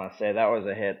I just want to say that was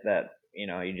a hit that,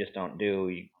 you just don't do.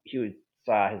 He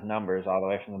saw his numbers all the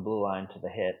way from the blue line to the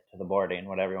hit, to the boarding,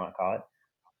 whatever you want to call it.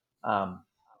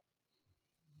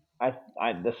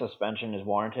 The suspension is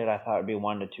warranted. I thought it would be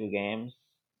 1 to 2 games,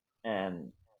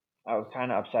 and I was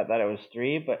kind of upset that it was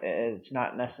 3, but it's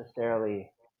not necessarily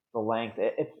the length.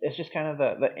 It's just kind of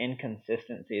the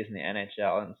inconsistencies in the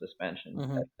NHL and suspensions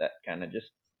that kind of just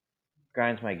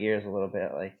grinds my gears a little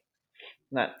bit. Like,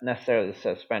 not necessarily the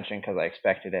suspension because I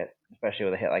expected it, especially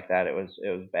with a hit like that. It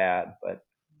was bad, but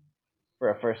for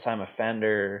a first time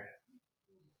offender,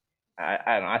 I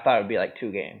don't know. I thought it would be like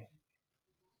 2 games.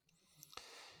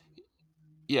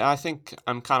 Yeah, I think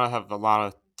I'm kind of have a lot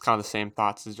of kind of the same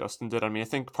thoughts as Justin did. I mean, I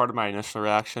think part of my initial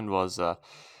reaction was, I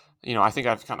think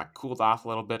I've kind of cooled off a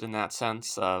little bit in that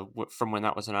sense from when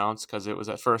that was announced because it was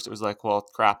at first it was like, well,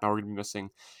 crap, now we're going to be missing,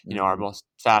 our most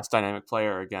fast, dynamic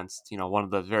player against, one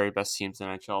of the very best teams in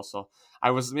the NHL. So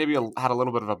I was maybe had a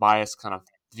little bit of a biased kind of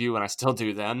view, and I still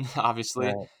do then, obviously,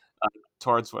 right.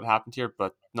 Towards what happened here.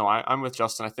 But no, I'm with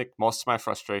Justin. I think most of my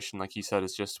frustration, like he said,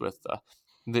 is just with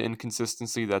the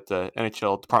inconsistency that the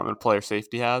NHL Department of Player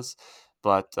Safety has.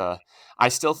 But I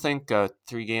still think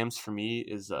 3 games for me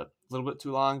is a little bit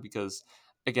too long because,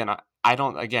 again, I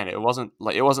don't. Again, it wasn't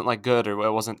like good or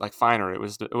it wasn't like fine or it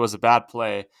was a bad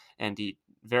play, and he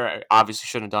very obviously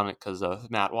shouldn't have done it because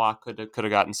Matt Waugh could have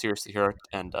gotten seriously hurt,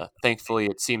 and thankfully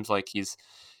it seems like he's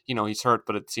hurt,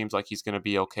 but it seems like he's going to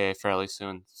be okay fairly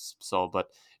soon. So, but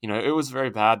it was very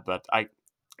bad. But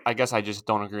I guess I just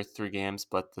don't agree with 3 games.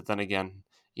 But then again,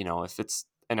 if it's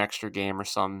an extra game or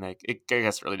something, like, I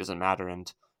guess it really doesn't matter.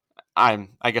 And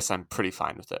I guess I'm pretty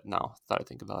fine with it now that I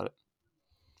think about it.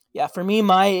 Yeah, for me,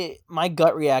 my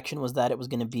gut reaction was that it was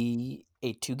going to be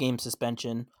a 2-game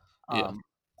suspension.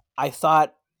 I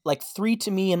thought like 3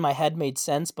 to me in my head made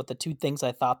sense, but the 2 things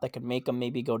I thought that could make him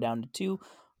maybe go down to 2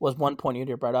 was one point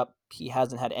you brought up. He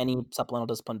hasn't had any supplemental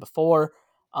discipline before.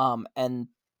 And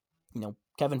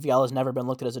Kevin Fiala has never been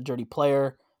looked at as a dirty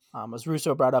player. As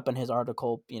Russo brought up in his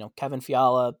article, Kevin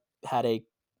Fiala had a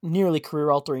nearly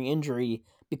career-altering injury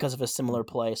because of a similar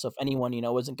play. So if anyone,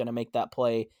 isn't going to make that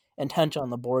play intentional on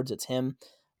the boards, it's him.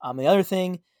 The other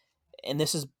thing, and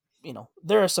this is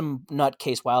there are some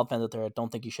nutcase Wild fans out there that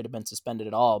don't think he should have been suspended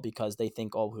at all because they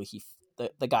think,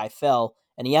 the guy fell.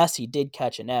 And yes, he did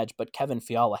catch an edge, but Kevin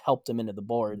Fiala helped him into the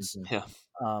boards Yeah.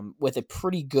 with a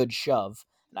pretty good shove.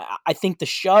 And I think the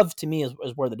shove to me is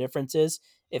where the difference is.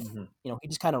 If he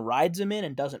just kind of rides him in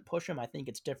and doesn't push him, I think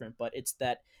it's different. But it's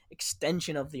that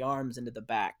extension of the arms into the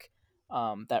back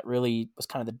that really was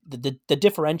kind of the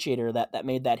differentiator that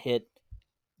made that hit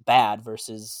bad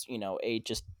versus more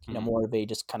of a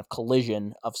just kind of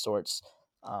collision of sorts.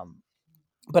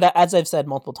 But as I've said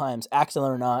multiple times,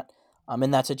 accident or not,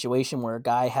 in that situation where a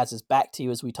guy has his back to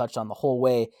you, as we touched on the whole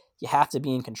way, you have to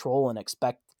be in control and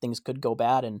expect things could go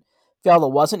bad. And Fiala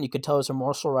wasn't. You could tell he was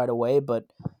remorseful right away, but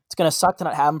it's going to suck to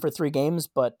not have him for 3 games.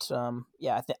 But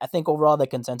I think overall the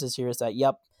consensus here is that,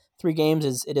 3 games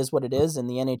is what it is, and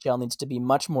the NHL needs to be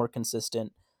much more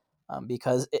consistent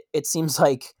because it seems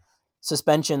like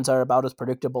suspensions are about as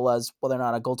predictable as whether or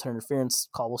not a goaltender interference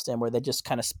call will stand, where they just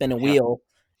kind of spin a wheel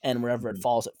and wherever it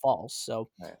falls, it falls. So,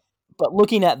 but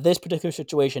looking at this particular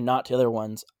situation, not to other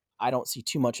ones, I don't see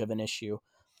too much of an issue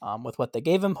with what they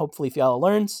gave him. Hopefully Fiala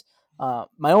learns.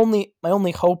 My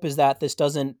only hope is that this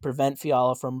doesn't prevent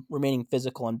Fiala from remaining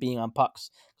physical and being on pucks,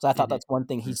 because I thought that's one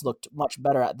thing he's looked much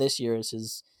better at this year is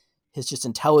his just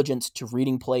intelligence to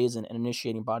reading plays and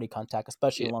initiating body contact,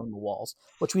 especially along the walls,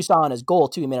 which we saw in his goal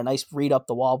too. He made a nice read up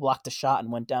the wall, blocked the shot,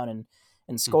 and went down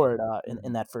and scored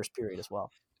in that first period as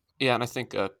well. Yeah, and I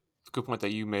think a good point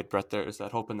that you made, Brett, there is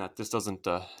that hoping that this doesn't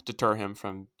deter him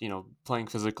from, playing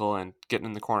physical and getting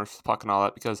in the corner for the puck and all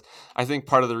that, because I think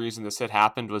part of the reason this hit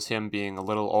happened was him being a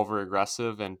little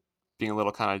over-aggressive and being a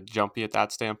little kind of jumpy at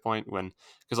that standpoint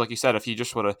because like you said, if he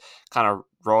just would have kind of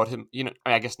rode him,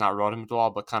 I guess not rode him at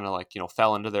all, but kind of like,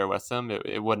 fell into there with him,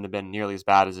 it wouldn't have been nearly as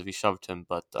bad as if he shoved him.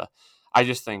 But I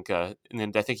just think, and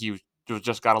then I think he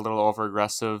just got a little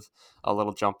over-aggressive, a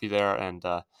little jumpy there, and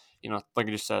like I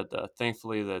just said,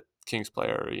 thankfully the Kings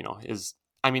player,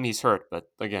 he's hurt, but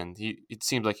again, it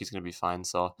seems like he's going to be fine.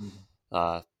 So,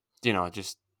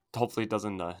 just hopefully it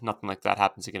doesn't, nothing like that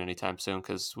happens again anytime soon,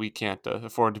 because we can't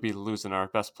afford to be losing our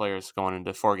best players going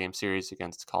into 4-game series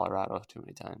against Colorado too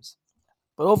many times.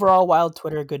 But overall, Wild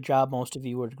Twitter, good job. Most of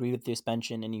you would agree with the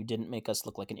suspension, and you didn't make us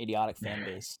look like an idiotic fan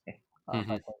base.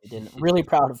 We didn't. Really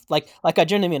proud of, like I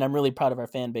genuinely mean, I'm really proud of our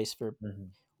fan base for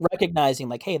recognizing,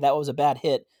 like, hey, that was a bad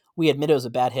hit. We admit it was a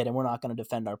bad hit, and we're not going to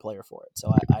defend our player for it.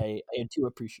 So I do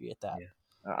appreciate that.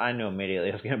 Yeah. I knew immediately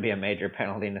it was going to be a major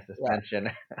penalty and a suspension.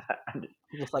 Yeah.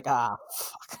 Just like, fuck.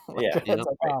 It's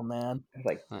like, oh, man. It's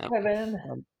like,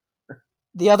 Kevin.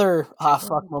 The other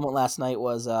fuck moment last night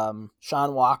was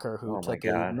Sean Walker, who took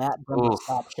a Matt Dumba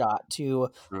stop shot to,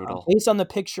 based on the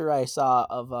picture I saw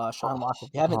of Sean Walker. If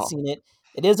you haven't seen it,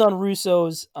 it is on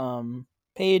Russo's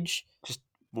page. Just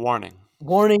warning.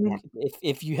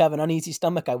 If you have an uneasy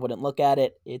stomach, I wouldn't look at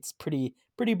it. It's pretty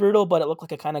brutal, but it looked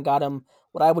like it kind of got him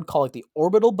what I would call like the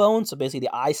orbital bone, so basically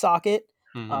the eye socket.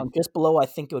 Just below, I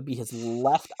think it would be his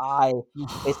left eye,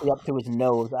 basically up to his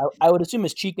nose. I would assume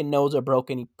his cheek and nose are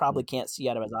broken. He probably can't see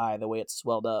out of his eye the way it's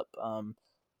swelled up.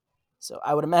 So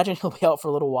I would imagine he'll be out for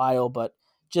a little while, but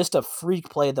just a freak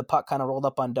play. The puck kind of rolled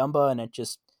up on Dumba, and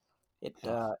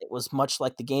it was much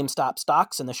like the game stopped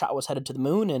stocks, and the shot was headed to the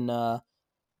moon, and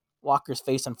Walker's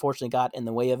face unfortunately got in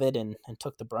the way of it and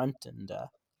took the brunt, and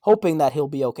hoping that he'll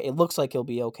be okay. It looks like he'll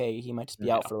be okay. He might just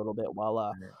be out for a little bit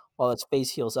while his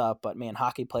face heals up. But man,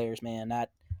 hockey players, man,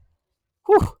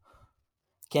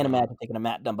 can't imagine taking a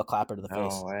Matt Dumba clapper to the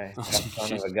face. No way. That's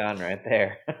son of a gun right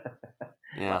there.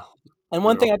 Yeah. And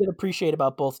one thing I did appreciate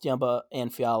about both Dumba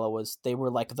and Fiala was they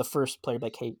were like the first player,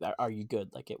 like, hey, are you good?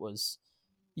 Like, it was,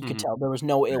 you could tell there was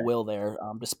no ill will there,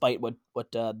 despite what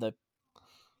the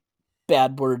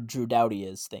bad word Drew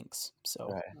Doughty thinks. So,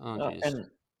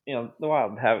 and the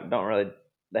Wild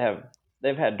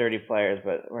they've had dirty players,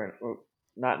 but we're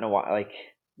not in a while. Like,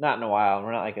 not in a while.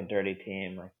 We're not like a dirty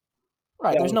team. Like,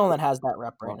 right? There's no one that has that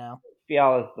rep right now.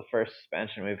 Fiala's the first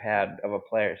suspension we've had of a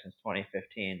player since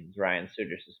 2015. It's Ryan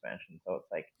Suter's suspension, so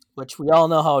it's like, which we all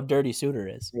know how dirty Suter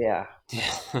is. Yeah.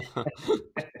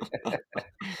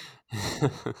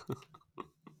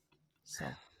 So,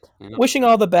 wishing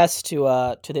all the best to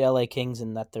the LA Kings,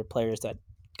 and that their players that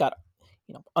got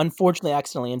unfortunately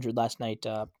accidentally injured last night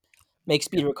make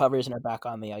speedy recoveries and are back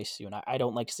on the ice soon. I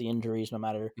don't like to see injuries, no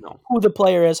matter who the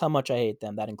player is, how much I hate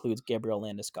them. That includes Gabriel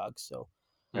Landeskog. So,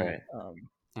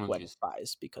 who I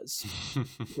despise because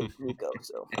Rico.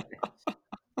 So,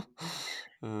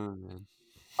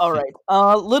 all right,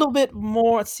 a little bit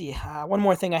more. Let's see. One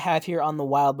more thing I have here on the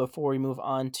Wild before we move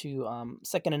on to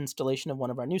second installation of one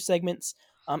of our new segments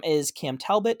is Cam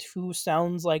Talbot, who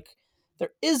sounds like there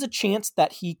is a chance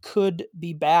that he could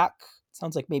be back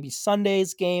sounds like maybe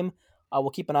Sunday's game. We'll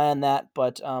keep an eye on that.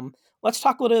 But let's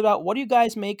talk a little bit about what do you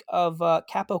guys make of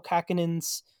Kaapo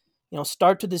Kähkönen's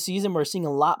start to the season. We're seeing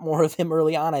a lot more of him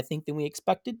early on, I think, than we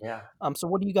expected. Yeah. So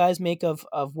what do you guys make of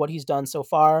what he's done so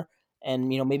far, and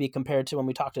maybe compared to when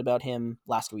we talked about him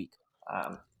last week?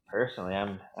 Personally,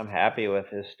 I'm happy with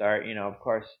his start. Of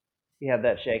course, he had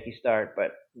that shaky start,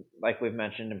 but like we've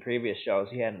mentioned in previous shows,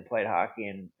 he hadn't played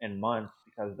hockey in months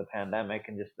because of the pandemic,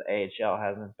 and just the AHL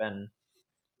hasn't been.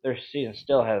 Their season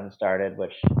still hasn't started,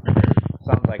 which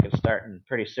sounds like it's starting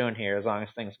pretty soon here, as long as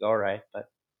things go right. But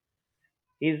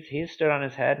he's stood on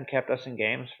his head and kept us in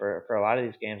games for a lot of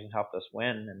these games and helped us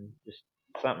win, and just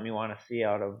something you want to see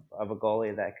out of a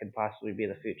goalie that could possibly be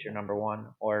the future number one,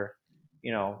 or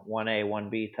 1A,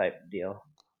 1B type deal.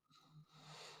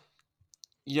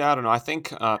 Yeah, I don't know. I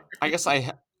think I guess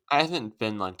I haven't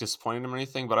been like disappointed in him or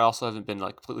anything, but I also haven't been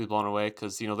like completely blown away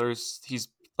because he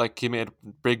made a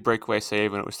big breakaway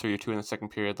save when it was 3-2 in the second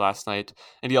period last night,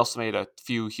 and he also made a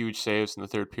few huge saves in the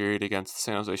third period against the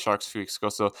San Jose Sharks a few weeks ago.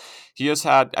 So he has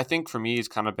had, I think for me, he's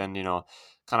kind of been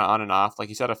kind of on and off. Like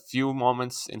he's had a few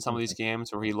moments in some of these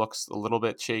games where he looks a little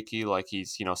bit shaky, like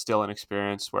he's still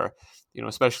inexperienced, where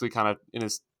especially kind of in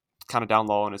his kind of down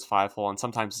low in his 5-hole, and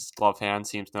sometimes his glove hand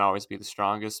seems to not always be the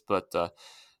strongest. But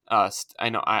I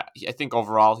think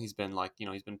overall he's been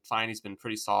he's been fine. He's been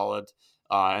pretty solid,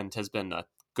 and has been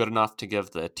good enough to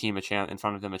give the team a chance in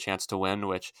front of him a chance to win.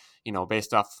 Which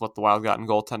based off what the Wild got in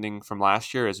goaltending from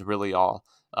last year, is really all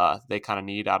they kind of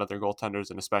need out of their goaltenders,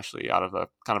 and especially out of a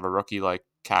kind of a rookie like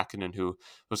Kähkönen, who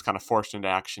was kind of forced into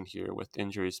action here with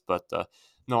injuries. But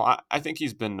no, I think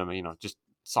he's been just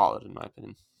solid in my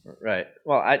opinion. Right.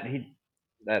 Well,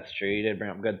 that's true. You did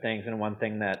bring up good things, and one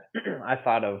thing that I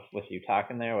thought of with you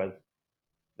talking there was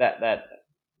that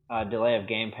delay of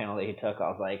game penalty he took. I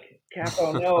was like,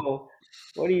 Capo, no,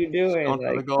 what are you doing?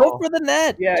 Like, go for the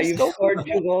net. Yeah, Just you've scored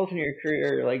 2 goals in your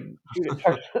career. Like, shoot it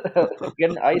towards get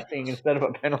an icing instead of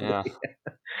a penalty.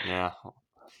 Yeah.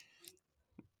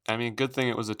 I mean, good thing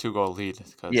it was a 2-goal lead,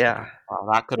 because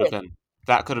that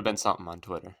could have been something on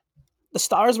Twitter. The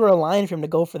stars were aligned for him to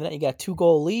go for the net. You got a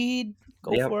 2-goal lead,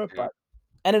 go for it, but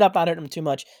ended up not hurting him too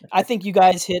much. I think you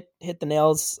guys hit the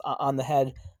nails on the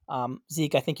head.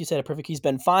 Zeke, I think you said it perfect. He's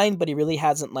been fine, but he really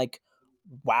hasn't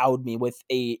wowed me with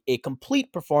a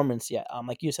complete performance yet.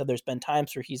 Like you said, there's been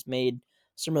times where he's made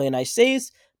some really nice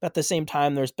saves, but at the same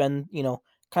time, there's been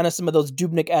kind of some of those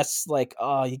Dubnyk-esque,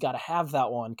 oh, you got to have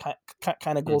that one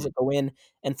kind of goals that go in.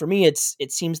 And for me, it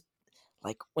seems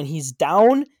like when he's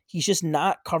down, he's just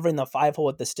not covering the 5-hole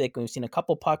with the stick. We've seen a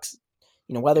couple pucks,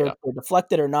 whether they're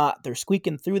deflected or not, they're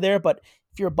squeaking through there. But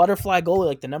if you're a butterfly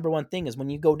goalie, the number one thing is when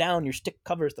you go down, your stick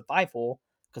covers the 5-hole,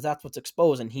 because that's what's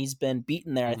exposed. And he's been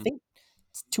beaten there, I think,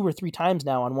 2 or 3 times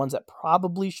now on ones that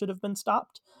probably should have been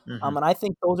stopped. And I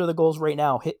think those are the goals right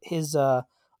now. His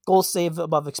goal save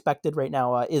above expected right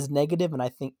now is negative, and I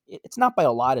think it's not by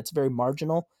a lot. It's very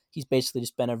marginal. He's basically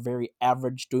just been a very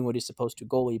average, doing what he's supposed to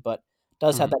goalie, but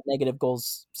does have that negative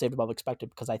goals saved above expected,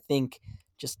 because I think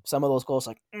just some of those goals,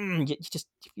 you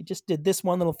just did this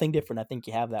one little thing different, I think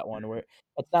you have that one where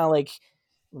it's not like,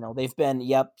 they've been,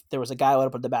 there was a guy out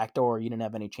up at the back door, you didn't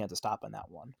have any chance of stopping that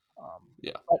one.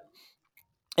 But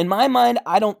in my mind,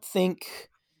 I don't think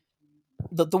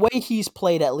the way he's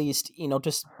played, at least,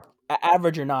 just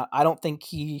average or not, I don't think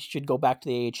he should go back to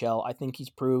the AHL. I think he's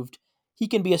proved he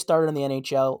can be a starter in the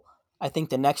NHL. I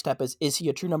think the next step is he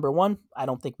a true number one? I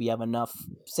don't think we have enough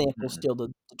samples still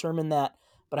to determine that,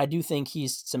 but I do think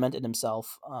he's cemented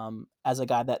himself as a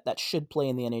guy that should play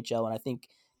in the NHL, and I think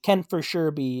can for sure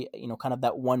be kind of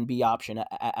that 1B option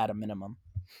at a minimum.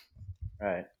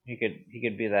 Right. He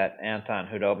could be that Anton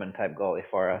Khudobin type goalie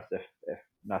for us if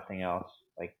nothing else.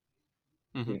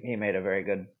 He made a very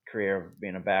good career of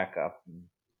being a backup. And,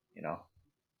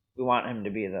 we want him to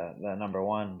be the number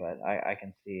one, but I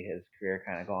can see his career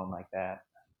kind of going like that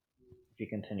if he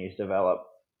continues to develop.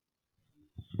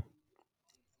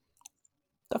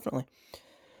 Definitely.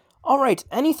 All right.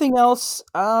 Anything else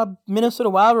Minnesota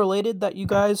Wild related that you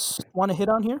guys want to hit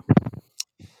on here?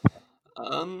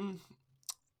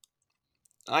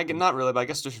 Not really, but I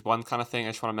guess just one kind of thing I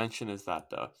just want to mention is that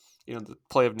the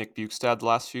play of Nick Bjugstad the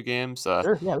last few games.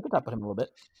 Sure, yeah, we could talk about him a little bit.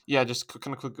 Yeah, just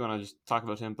kind of quickly want to just talk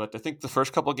about him. But I think the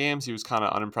first couple of games he was kind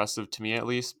of unimpressive to me, at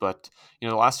least. But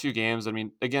the last few games, I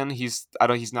mean, again, he's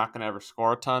not going to ever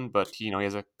score a ton, but he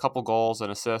has a couple goals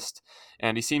and assists,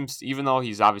 and he seems, even though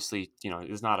he's obviously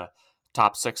is not a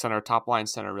top 6 center, top line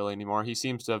center really anymore, he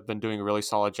seems to have been doing a really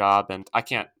solid job. And I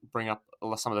can't bring up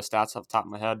some of the stats off the top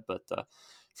of my head, but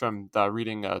from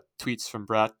reading tweets from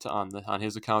Brett on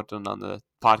his account and on the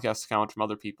podcast account from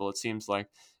other people, it seems like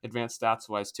advanced stats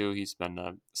wise too, he's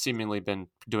been seemingly been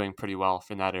doing pretty well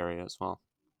in that area as well.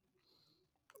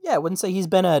 Yeah, I wouldn't say he's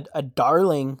been a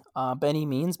darling by any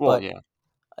means, Well,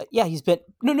 but yeah, he's been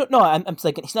no. I'm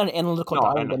like he's not an analytical no, I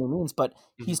darling by know. any means, but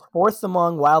Mhm. he's fourth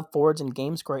among wild forwards in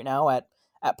game score right now at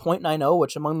 .90,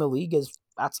 which among the league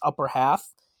that's upper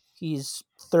half. He's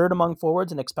third among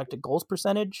forwards in expected goals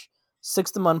percentage,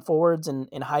 sixth among forwards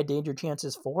in high danger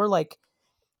chances for. Like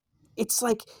it's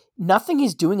like nothing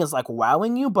he's doing is like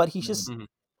wowing you, but Mhm.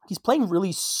 he's playing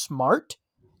really smart.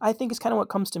 I think is kind of what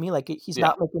comes to me. Like he's Yeah.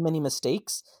 not making many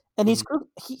mistakes, and Mhm.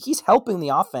 he's helping the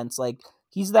offense. Like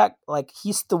he's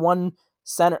the one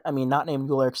center. I mean, not named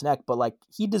Joel Eriksson Ek, but like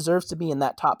he deserves to be in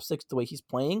that top six the way he's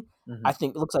playing. Mhm. I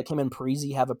think it looks like him and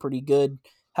Parise have pretty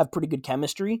good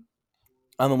chemistry.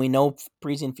 And we know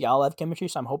Parise and Fiala have chemistry,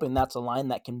 so I'm hoping that's a line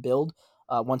that can build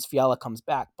once Fiala comes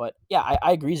back. But yeah,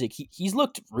 I agree, Zeke. He's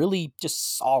looked really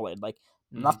just solid. Like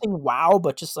Mhm. nothing wow,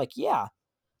 but just like yeah,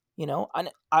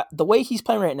 and the way he's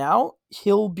playing right now,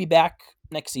 he'll be back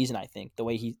next season. I think the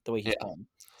way he's Yeah. playing,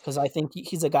 because I think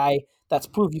he's a guy that's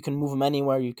proved you can move him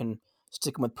anywhere. You can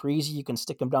stick him with Parise, you can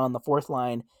stick him down on the fourth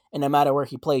line, and no matter where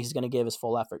he plays, he's going to give his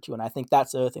full effort too. And I think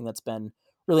that's the other thing that's been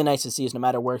really nice to see is no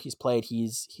matter where he's played,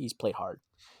 he's played hard.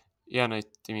 Yeah, and I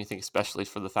think especially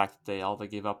for the fact that all they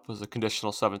gave up was a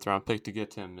conditional 7th round pick to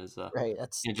get him is Right.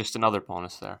 That's just another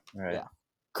bonus there. Right. yeah,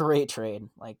 great trade.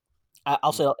 Like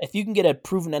I'll say, if you can get a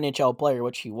proven NHL player,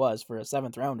 which he was for a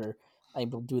 7th rounder, I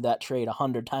will do that trade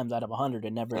 100 times out of 100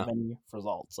 and never Yeah. have any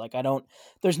results. Like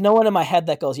there's no one in my head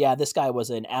that goes, yeah, this guy was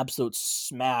an absolute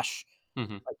smash.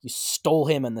 Hmm. Like you stole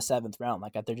him in the 7th round.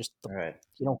 Like they're just Right.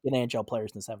 you don't get NHL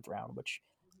players in the 7th round, which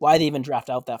why they even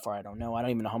draft out that far, I don't know. I don't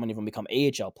even know how many of them become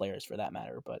AHL players for that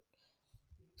matter, but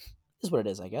this is what it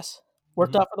is, I guess.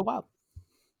 Worked out for the Wild.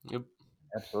 Yep.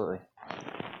 Absolutely.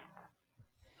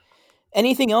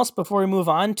 Anything else before we move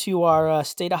on to our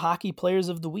State of Hockey Players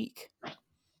of the Week?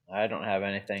 I don't have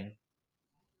anything.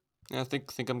 Yeah, I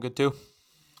think I'm good too.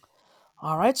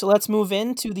 All right, so let's move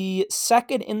into the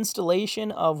second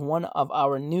installation of one of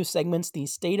our new segments, the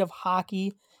State of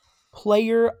Hockey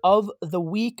Player of the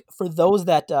Week. For those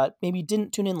that maybe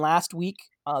didn't tune in last week,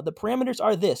 the parameters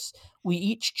are this. We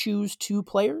each choose 2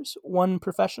 players, 1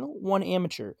 professional, 1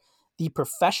 amateur. The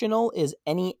professional is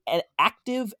any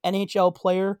active NHL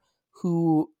player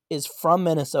who is from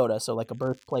Minnesota, so like a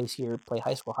birthplace here, play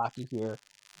high school hockey here,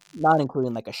 not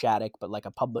including like a Shattuck, but like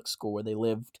a public school where they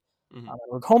lived,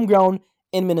 were homegrown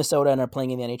in Minnesota and are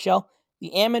playing in the NHL.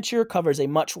 The amateur covers a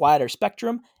much wider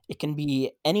spectrum. It can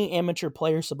be any amateur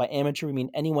player. So by amateur, we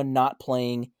mean anyone not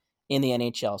playing in the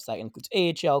NHL. So that includes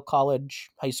AHL,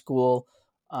 college, high school.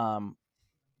 The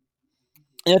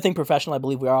other thing, professional, I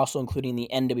believe we are also including the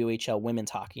NWHL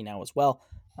women's hockey now as well.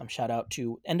 Shout out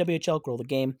to NWHL, grow the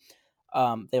game.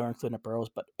 They were including at Burrows,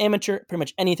 but amateur, pretty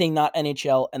much anything not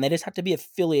NHL, and they just have to be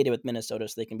affiliated with Minnesota,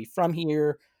 so they can be from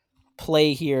here,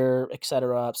 play here,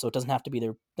 etc. So it doesn't have to be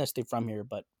they're necessarily from here,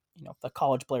 but if the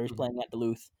college player is playing at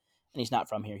Duluth and he's not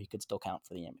from here, he could still count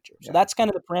for the amateur. So that's kind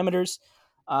of the parameters.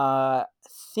 I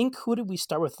think who did we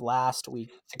start with last week?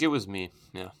 I think it was me.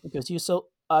 Yeah, Because you. So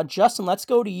Justin, let's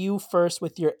go to you first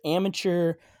with your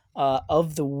amateur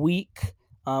of the week.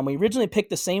 We originally picked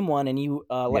the same one, and you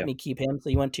let me keep him. So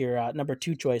you went to your number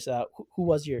 2 choice. Who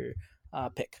was your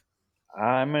pick?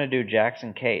 I'm going to do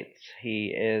Jackson Cates.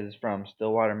 He is from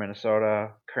Stillwater,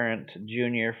 Minnesota, current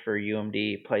junior for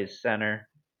UMD, plays center.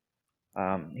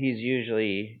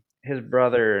 His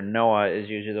brother Noah is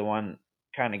usually the one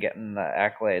kind of getting the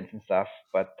accolades and stuff,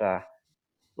 but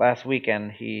last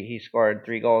weekend he scored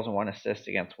 3 goals and 1 assist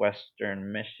against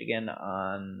Western Michigan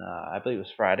on, I believe it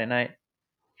was Friday night.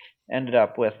 Ended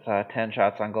up with 10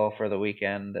 shots on goal for the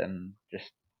weekend and just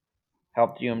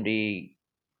helped UMD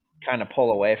kind of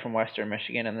pull away from Western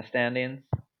Michigan in the standings.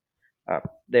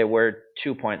 They were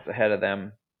 2 points ahead of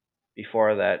them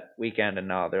before that weekend, and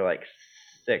now they're like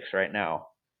 6 right now.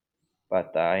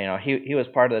 But he was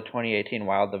part of the 2018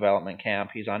 Wild development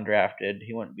camp. He's undrafted.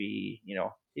 He wouldn't be,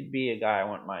 he'd be a guy I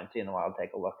wouldn't mind seeing the Wild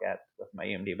take a look at with my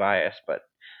UMD bias. But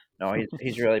no,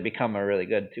 he's really become a really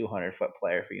good 200-foot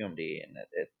player for UMD, and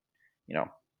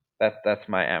that's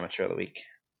my amateur of the week.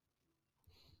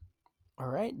 All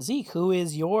right, Zeke, who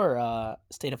is your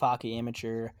State of Hockey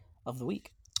amateur of the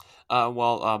week?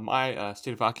 My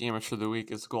State of Hockey amateur of the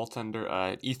week is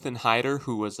goaltender Ethan Hyder,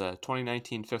 who was a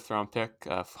 2019 5th-round pick,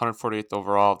 148th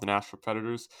overall of the Nashville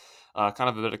Predators. Kind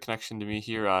of a bit of connection to me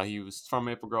here. He was from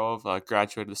Maple Grove,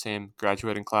 graduated the same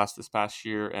graduating class this past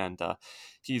year, and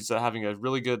he's having a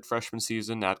really good freshman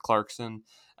season at Clarkson.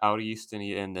 out east,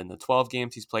 and in the 12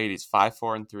 games he's played, he's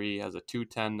 5-4-3, has a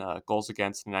 210 goals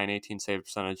against and 918 save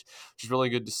percentage, which is really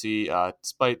good to see.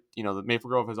 Despite the Maple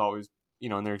Grove has always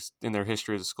in their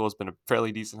history as a school has been a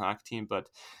fairly decent hockey team, but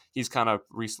he's kind of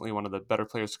recently one of the better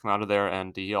players to come out of there.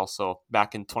 And he also,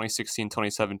 back in 2016,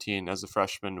 2017, as a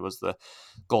freshman, was the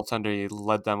goaltender. He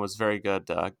led them, was very good,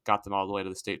 got them all the way to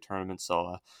the state tournament.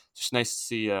 So just nice to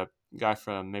see a guy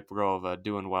from Maple Grove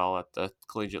doing well at the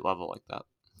collegiate level like that.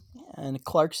 And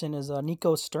Clarkson is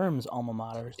Nico Sturm's alma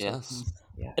mater. So Yes.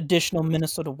 additional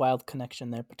Minnesota Wild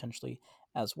connection there potentially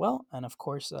as well. And of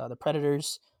course, the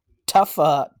Predators, tough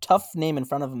name in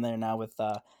front of them there now with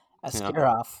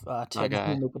Askarov to make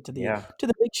it to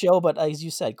the big show. But as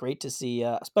you said, great to see,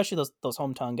 especially those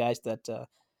hometown guys that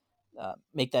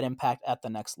make that impact at the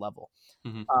next level.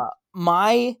 Mm-hmm.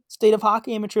 My State of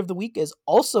Hockey Amateur of the Week is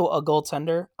also a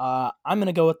goaltender. I'm going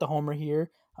to go with the homer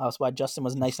here. That's why Justin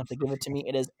was nice enough to give it to me.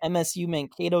 It is MSU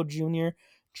Mankato Jr.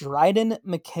 Dryden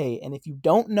McKay. And if you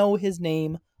don't know his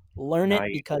name, learn it,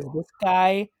 because this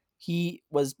guy, he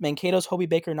was Mankato's Hobey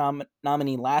Baker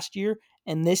nominee last year.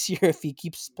 And this year, if he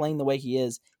keeps playing the way he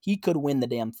is, he could win the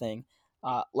damn thing.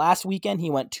 Last weekend, he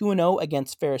went 2-0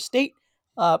 against Ferris State.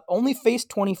 Only faced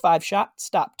 25 shots,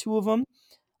 stopped 2 of them.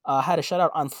 Had a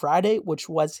shutout on Friday, which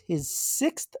was his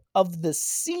 6th of the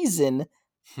season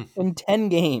in 10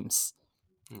 games.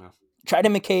 Yeah.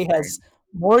 Dryden McKay has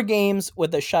more games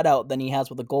with a shutout than he has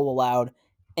with a goal allowed,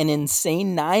 an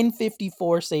insane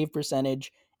 .954 save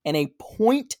percentage, and a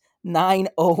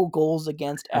 .90 goals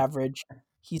against average.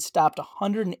 He stopped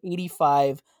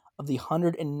 185 of the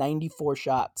 194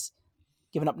 shots,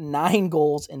 giving up 9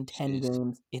 goals in 10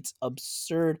 games. It's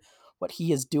absurd what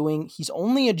he is doing. He's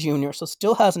only a junior, so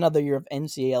still has another year of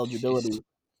NCAA eligibility.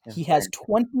 He has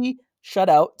 20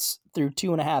 shutouts through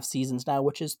 2.5 seasons now,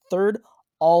 which is 3rd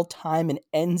all-time in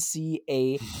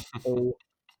NCAA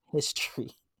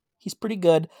history. He's pretty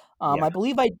good. I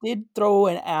believe I did throw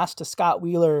an ask to Scott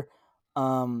Wheeler,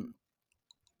 I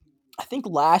think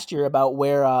last year, about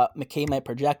where McKay might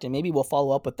project, and maybe we'll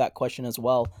follow up with that question as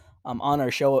well on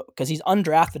our show, because he's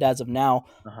undrafted as of now,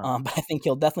 but I think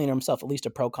he'll definitely earn himself at least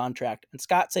a pro contract. And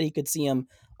Scott said he could see him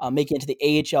making it to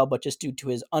the AHL, but just due to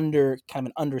his kind of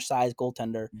an undersized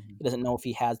goaltender, he doesn't know if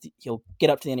he'll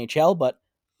get up to the NHL, but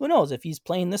who knows if he's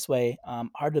playing this way.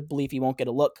 Hard to believe he won't get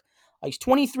a look. He's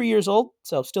 23 years old,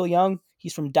 so still young.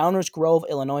 He's from Downers Grove,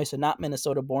 Illinois, so not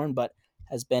Minnesota born, but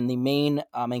has been the main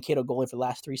Mankato goalie for the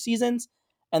last 3 seasons.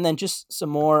 And then just some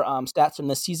more stats from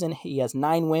this season. He has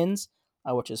 9 wins,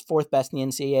 which is 4th best in the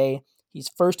NCAA. He's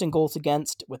 1st in goals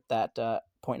against with that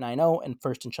 .90, and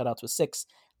 1st in shutouts with 6.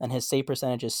 And his save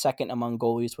percentage is 2nd among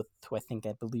goalies with,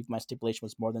 I believe my stipulation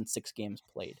was more than 6 games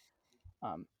played.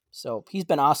 So he's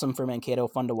been awesome for Mankato,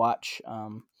 fun to watch.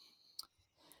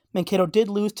 Mankato did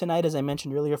lose tonight, as I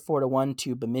mentioned earlier, 4-1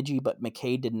 to Bemidji, but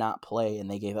McKay did not play, and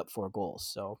they gave up 4 goals.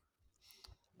 So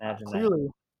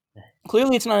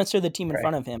clearly it's not necessarily the team in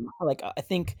front of him. I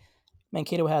think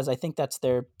Mankato has, that's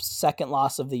their 2nd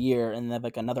loss of the year, and they have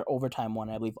another overtime one.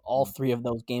 I believe all 3 of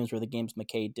those games were the games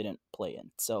McKay didn't play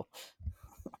in. So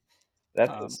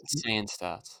that's insane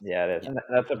stats. Yeah, it is. And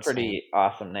that's a pretty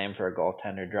awesome name for a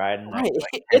goaltender, Dryden. Right,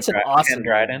 it's an awesome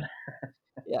Dryden.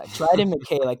 Yeah, Dryden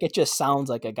McKay, it just sounds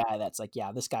like a guy that's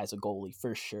this guy's a goalie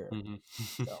for sure. Mm-hmm.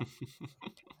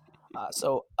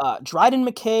 So Dryden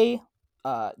McKay,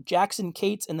 Jackson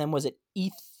Cates, and then was it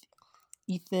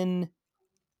Ethan?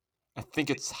 I think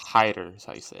it's Hyder is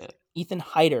how you say it. Ethan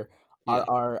Hyder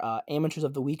are our amateurs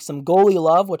of the week. Some goalie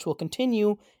love, which will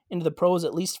continue into the pros,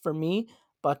 at least for me.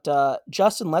 But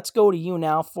Justin, let's go to you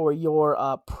now for your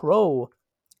pro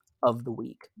of the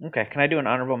week. Okay, can I do an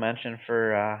honorable mention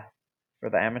for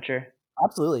the amateur?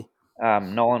 Absolutely.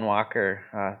 Nolan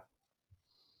Walker,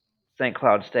 St.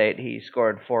 Cloud State. He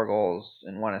scored 4 goals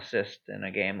and 1 assist in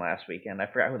a game last weekend. I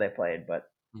forgot who they played, but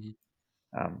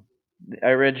I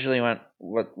originally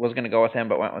was going to go with him,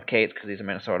 but went with Cates because he's a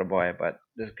Minnesota boy. But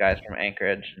this guy's from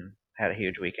Anchorage and had a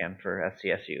huge weekend for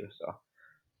SCSU.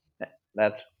 So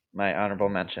that's my honorable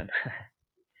mention.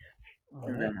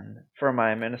 And then for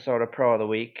my Minnesota Pro of the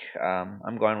Week,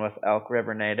 I'm going with Elk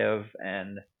River native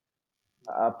and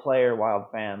a player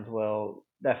Wild fans will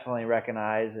definitely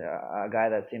recognize, a guy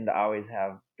that seemed to always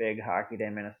have big Hockey Day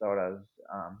Minnesota's,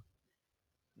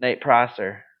 Nate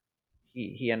Prosser.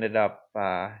 He ended up,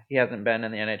 he hasn't been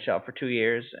in the NHL for 2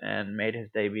 years and made his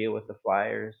debut with the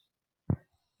Flyers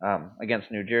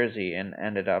against New Jersey and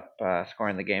ended up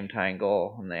scoring the game-tying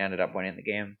goal, and they ended up winning the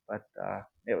game. But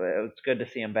it was good to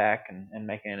see him back and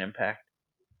making an impact.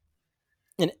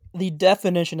 And the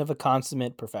definition of a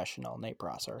consummate professional, Nate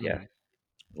Prosser. Yeah,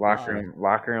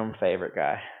 locker room favorite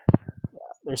guy.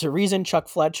 There's a reason Chuck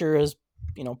Fletcher has,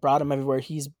 brought him everywhere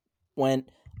he's went.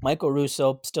 Michael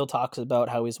Russo still talks about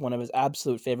how he's one of his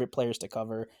absolute favorite players to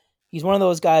cover. He's one of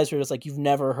those guys where it's like you've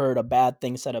never heard a bad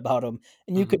thing said about him,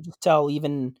 and you could just tell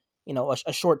even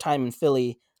a short time in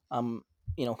Philly.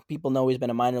 People know he's been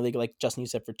a minor league, like Justin, you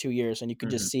said, for 2 years, and you could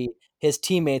just see his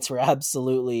teammates were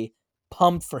absolutely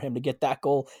pumped for him to get that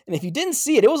goal. And if you didn't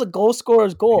see it, it was a goal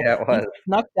scorer's goal. Yeah, it was. He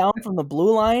snuck down from the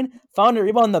blue line, found a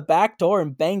rebound on the back door,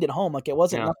 and banged it home. Like it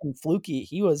wasn't nothing fluky.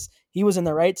 He was in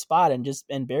the right spot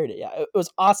and buried it. Yeah, it was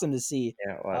awesome to see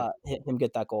him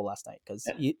get that goal last night, because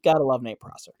you gotta love Nate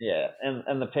Prosser. Yeah,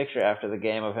 and the picture after the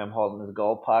game of him holding his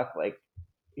goal puck, like.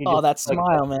 That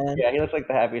smile, man. Yeah, he looks like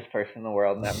the happiest person in the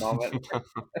world in that moment.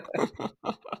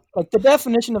 Like the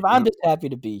definition of I'm just happy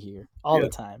to be here all the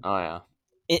time. Oh yeah.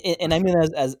 And I mean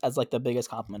as like the biggest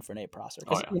compliment for Nate Prosser.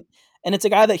 And it's a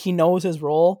guy that he knows his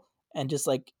role, and just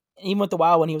like even with the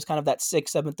Wild when he was kind of that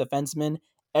 6th, 7th defenseman,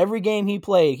 every game he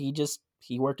played,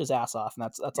 he worked his ass off, and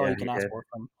that's all you can ask for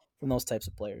from those types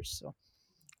of players. So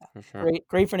for sure.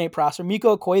 Great for Nate Prosser.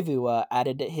 Mikko Koivu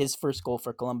added his first goal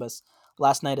for Columbus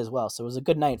last night as well. So it was a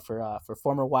good night for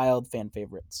former Wild fan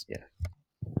favorites. Yeah.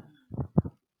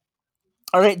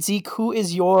 All right, Zeke, who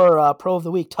is your pro of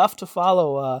the week? Tough to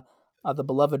follow the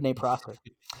beloved Nate Prosser.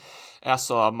 Yeah,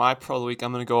 so my pro of the week,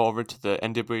 I'm going to go over to the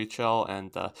NWHL,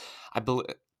 and I believe,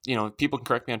 people can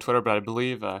correct me on Twitter, but I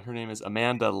believe her name is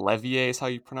Amanda Levier is how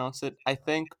you pronounce it, I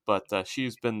think. But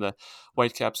she's been the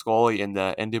Whitecaps goalie in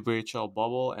the NWHL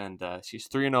bubble, and she's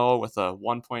 3-0 with a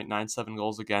 1.97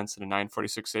 goals against and a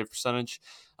 946 save percentage.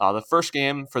 The first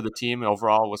game for the team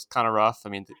overall was kind of rough. I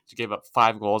mean, she gave up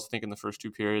 5 goals, I think, in the first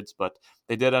 2 periods, but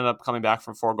they did end up coming back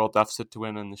from 4-goal deficit to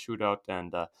win in the shootout,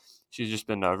 and she's just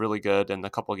been really good in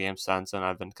a couple of games since, and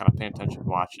I've been kind of paying attention,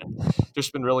 watching.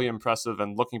 Just been really impressive,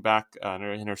 and looking back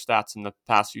in her stats in the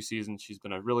past few seasons, she's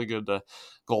been a really good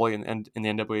goalie in the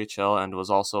NWHL, and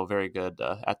was also very good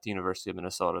at the University of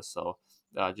Minnesota. So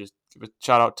just give a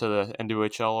shout out to the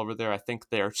NWHL over there. I think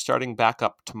they are starting back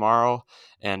up tomorrow,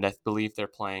 and I believe they're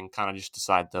playing kind of just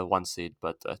decide the 1 seed,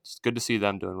 but it's good to see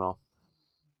them doing well.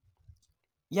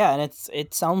 Yeah, and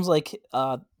it sounds like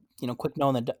quick note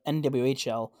on the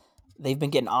NWHL, they've been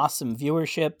getting awesome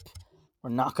viewership. We're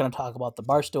not going to talk about the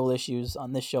Barstool issues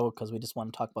on this show because we just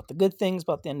want to talk about the good things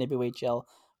about the NWHL.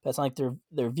 But it's like their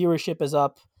viewership is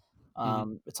up.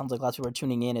 It sounds like lots of people are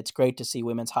tuning in. It's great to see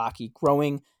women's hockey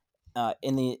growing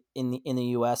in the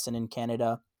U.S. and in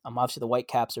Canada. Obviously, the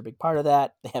Whitecaps are a big part of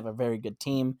that. They have a very good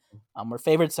team. We're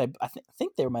favorites. I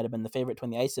think they might have been the favorite to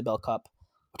win the Isabel Cup,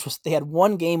 which was they had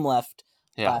 1 game left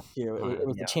last year. It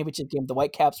was the championship game. The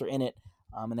Whitecaps were in it.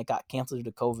 And it got canceled due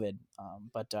to COVID.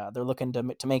 But they're looking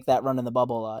to make that run in the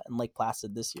bubble in Lake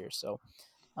Placid this year. So,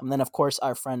 then of course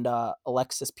our friend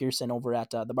Alexis Pearson over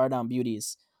at the Bar Down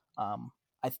Beauties,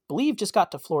 I believe just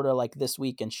got to Florida like this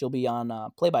week, and she'll be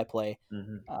on play-by-play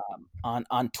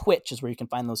on Twitch is where you can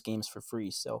find those games for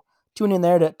free. So tune in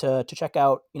there to check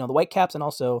out the Whitecaps, and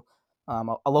also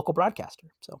a local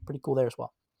broadcaster. So pretty cool there as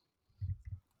well.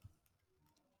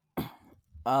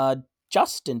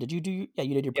 Justin, did you do? Yeah,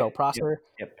 you did your pro Prosser.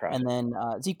 Yep, Prosser. And then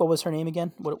Zeke, what was her name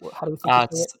again? How do we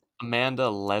think it's Amanda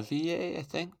Levier, I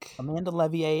think. Amanda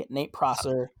Levier, Nate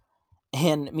Prosser,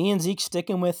 and me and Zeke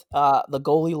sticking with the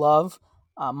goalie love.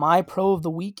 My pro of the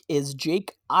week is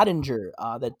Jake Ottinger,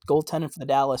 the goaltender for the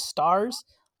Dallas Stars,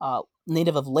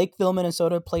 native of Lakeville,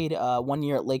 Minnesota. Played 1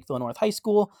 year at Lakeville North High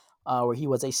School, where he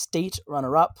was a state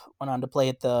runner-up. Went on to play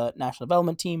at the national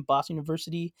development team, Boston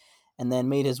University, and then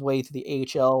made his way to the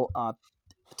AHL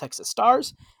Texas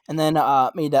Stars, and then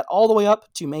made that all the way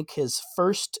up to make his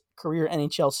first career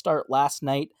NHL start last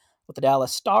night with the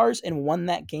Dallas Stars, and won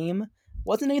that game.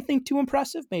 Wasn't anything too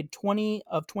impressive. Made 20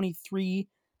 of 23,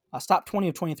 stopped 20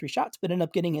 of 23 shots, but ended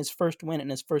up getting his first win in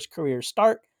his first career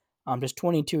start. Just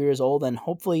 22 years old, and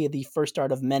hopefully the first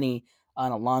start of many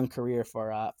on a long career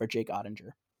for Jake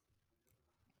Ottinger.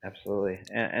 Absolutely.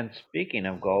 And speaking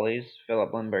of goalies,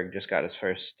 Philip Lindbergh just got his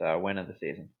first win of the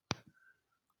season.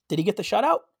 Did he get the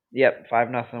shutout? Yep,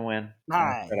 5-0 win.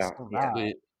 Nice.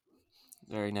 Yeah.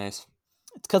 Very nice.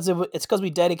 It's because we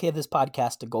dedicated this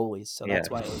podcast to goalies, so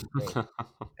that's why it was great.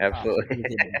 Absolutely.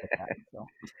 So.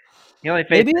 He only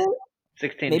faced maybe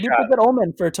 16 maybe shots. it's a good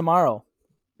omen for tomorrow.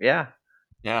 Yeah.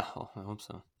 Yeah, I hope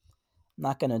so. I'm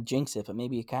not gonna jinx it, but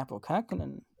maybe Capo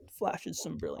Kakkonen flashes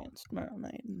some brilliance tomorrow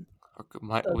night. And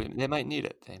they might need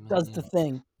it. Does the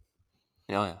thing.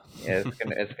 Yeah. Yeah,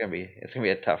 it's gonna be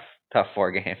a tough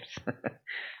 4 games.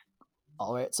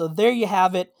 All right, so there you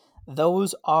have it.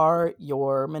 Those are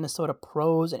your Minnesota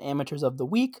pros and amateurs of the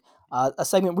week. A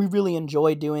segment we really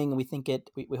enjoy doing, and we think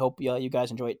we hope you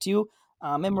guys enjoy it too.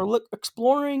 And we're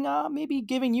exploring maybe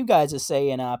giving you guys a say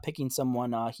in picking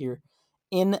someone here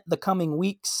in the coming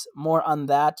weeks. More on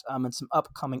that in some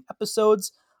upcoming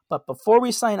episodes. But before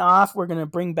we sign off, we're going to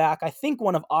bring back, I think,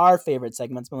 one of our favorite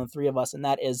segments among the three of us, and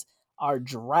that is our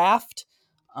draft.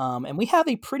 And we have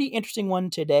a pretty interesting one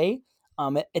today.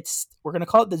 We're going to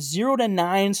call it the 0 to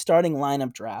 9 starting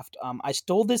lineup draft. I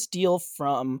stole this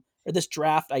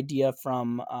draft idea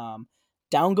from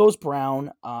Down Goes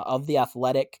Brown of The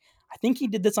Athletic. I think he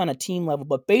did this on a team level,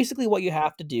 but basically what you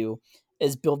have to do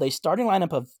is build a starting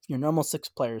lineup of your normal 6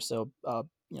 players. So,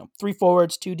 3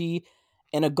 forwards, 2D,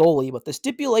 and a goalie. But the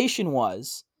stipulation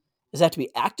is they have to be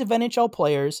active NHL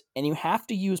players, and you have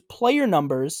to use player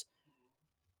numbers.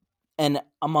 And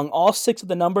among all 6 of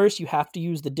the numbers, you have to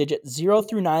use the digit 0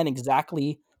 through 9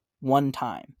 exactly one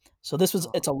time. So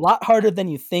it's a lot harder than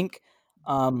you think.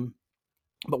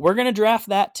 But we're going to draft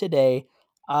that today.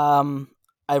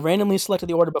 I randomly selected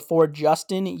the order before.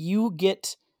 Justin, you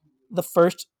get the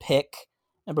first pick,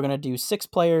 and we're going to do 6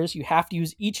 players. You have to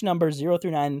use each number 0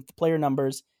 through 9, the player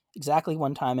numbers, exactly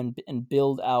one time and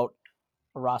build out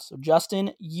a roster. So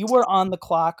Justin, you are on the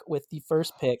clock with the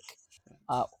first pick.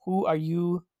 Who are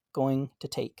you going to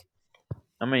take?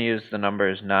 I'm going to use the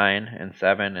numbers 9 and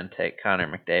 7 and take Connor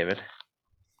McDavid.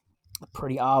 A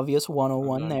pretty obvious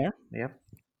 101 there. Yep.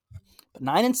 But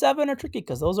 9 and 7 are tricky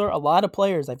because those are a lot of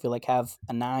players I feel like have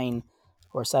a 9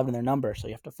 or a 7 in their number. So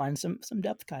you have to find some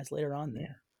depth guys later on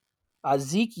there.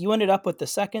 Zeke, you ended up with the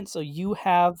second, so you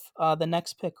have the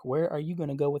next pick. Where are you going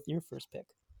to go with your first pick?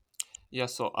 Yeah,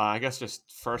 so I guess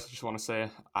just first I just want to say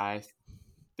I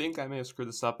think I may have screwed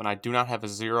this up, and I do not have a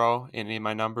 0 in any of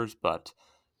my numbers, but,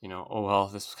 oh well,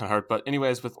 this was kind of hard. But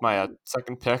anyways, with my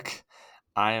second pick,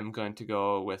 I am going to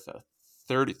go with a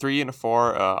 33 and a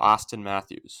 4, Austin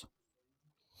Matthews.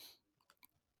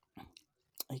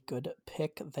 A good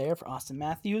pick there for Austin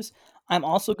Matthews. I'm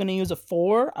also going to use a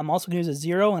 4. I'm also going to use a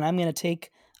 0, and I'm going to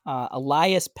take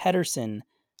Elias Pettersson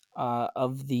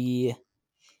of the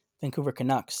Vancouver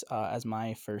Canucks as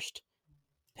my first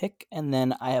pick. And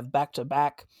then I have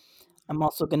back-to-back. I'm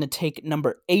also going to take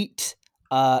number 8,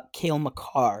 Cale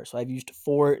Makar. So I've used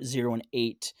 4, 0, and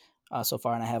 8 so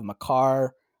far, and I have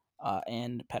Makar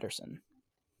and Pettersson.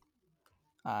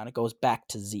 And it goes back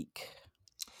to Zeke.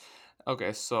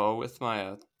 Okay, so with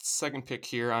my second pick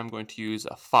here, I'm going to use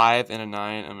a 5 and a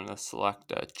 9. I'm going to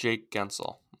select Jake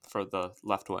Gensel for the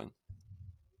left wing.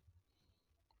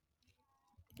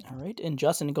 All right, and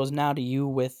Justin, it goes now to you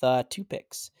with 2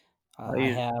 picks. I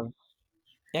have...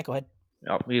 Yeah, go ahead.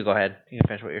 Oh, you go ahead. You can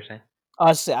finish what you're saying.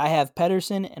 I have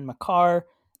Pettersson and Makar.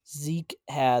 Zeke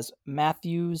has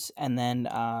Matthews, and then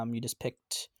you just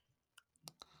picked...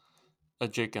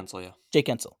 Jake Gensel, yeah. Jake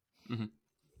Gensel. Mm-hmm.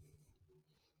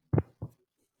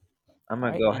 I'm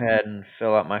going to go ahead and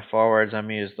fill up my forwards. I'm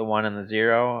going to use the 1 and the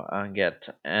 0 and get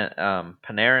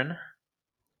Panarin.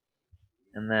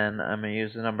 And then I'm going to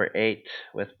use the number 8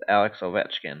 with Alex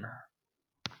Ovechkin.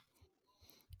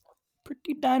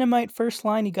 Pretty dynamite first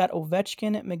line. You got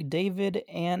Ovechkin, McDavid,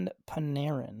 and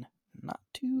Panarin. Not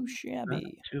too shabby.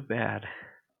 Not too bad.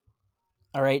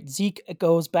 All right, Zeke, it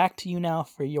goes back to you now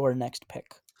for your next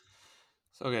pick.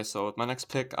 Okay, so with my next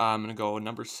pick, I'm going to go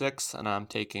number 6, and I'm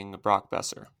taking Brock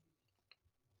Besser.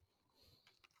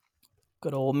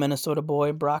 Good old Minnesota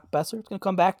boy, Brock Besser. It's going to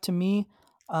come back to me.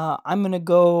 I'm going to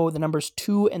go the numbers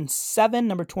 2 and 7,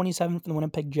 number 27 from the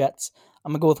Winnipeg Jets.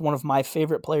 I'm going to go with one of my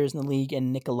favorite players in the league,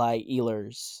 and Nikolai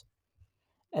Ehlers.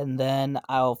 And then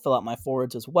I'll fill out my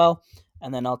forwards as well.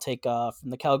 And then I'll take, from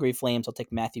the Calgary Flames, I'll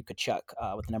take Matthew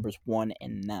Tkachuk with the numbers 1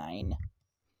 and 9.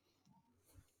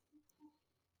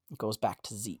 It goes back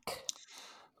to Zeke.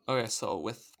 Okay, so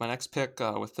with my next pick,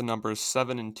 with the numbers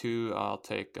 7 and 2, I'll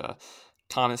take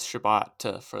Thomas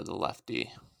Chabot for the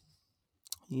lefty.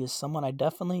 He is someone I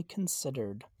definitely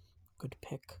considered. Good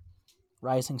pick.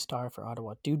 Rising star for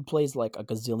Ottawa. Dude plays like a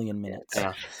gazillion minutes.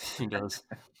 Yeah, he does.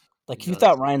 Like, if you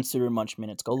thought Ryan Suter much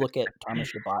minutes, go look at Thomas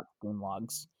Chabot game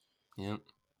logs. Yep.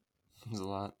 There's a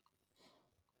lot.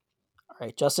 All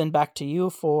right, Justin, back to you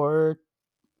for...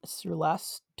 Is this your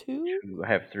last 2? I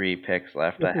have 3 picks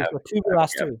left. I have 2 of your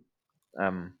last 2.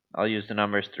 I'll use the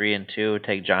numbers 3 and 2,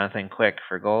 take Jonathan Quick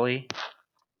for goalie.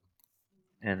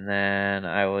 And then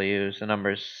I will use the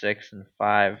numbers 6 and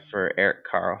 5 for Erik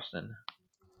Karlsson.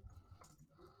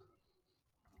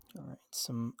 All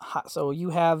right, so you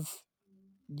have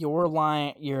your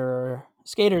line, your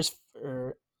skaters,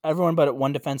 or everyone but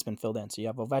one defenseman filled in. So you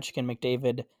have Ovechkin,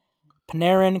 McDavid,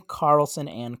 Panarin, Karlsson,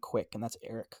 and Quick, and that's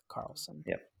Erik Karlsson.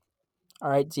 Yep. All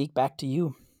right, Zeke, back to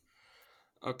you.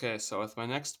 Okay, so with my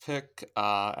next pick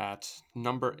at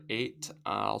number 8,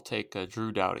 I'll take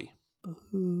Drew Doughty.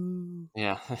 Boo.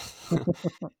 Yeah.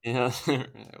 Yeah.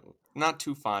 Not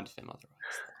too fond of him otherwise.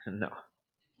 No.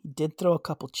 He did throw a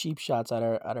couple cheap shots at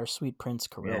our sweet Prince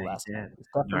Yeah, Kirill he last night. did. He's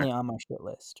definitely on my shit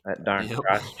list. That darn Yep.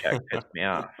 cross-check pissed me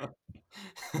off.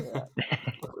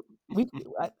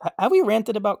 Have we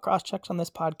ranted about cross checks on this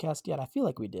podcast yet? I feel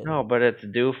like we did. No, but it's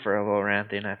due for a little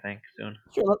ranting, I think, soon.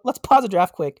 Sure, let's pause the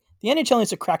draft quick. The NHL needs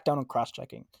to crack down on cross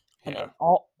checking, and Yeah. in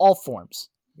all forms.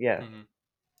 Yes. Mhm.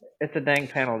 It's a dang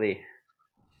penalty.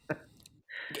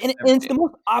 And it's the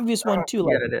most obvious one too.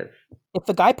 Like, Yeah, it is. if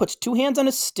the guy puts two hands on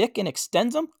his stick and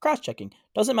extends them, cross checking.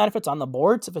 Doesn't matter if it's on the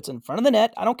boards, if it's in front of the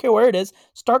net. I don't care where it is.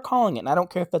 Start calling it. And I don't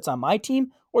care if it's on my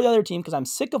team or the other team, because I'm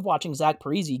sick of watching Zach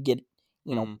Parise get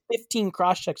 15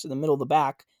 cross checks in the middle of the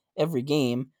back every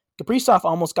game. Kaprizov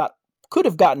almost could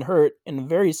have gotten hurt in a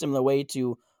very similar way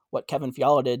to what Kevin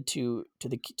Fiala did to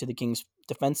the Kings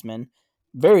defenseman.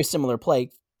 Very similar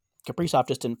play. Kaprizov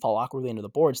just didn't fall awkwardly into the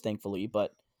boards, thankfully,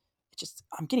 but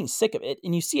I'm getting sick of it,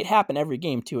 and you see it happen every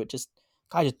game too. They just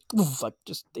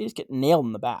get nailed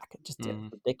in the back. It's just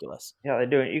ridiculous. Yeah, they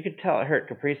do it. You could tell it hurt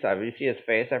Kaprizov. You see his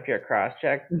face after your cross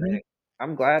check.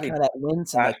 I'm glad he that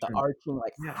wince and like the him. arching,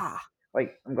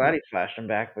 I'm glad he flashed him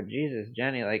back. But Jesus,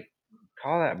 Jenny,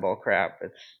 call that bull crap.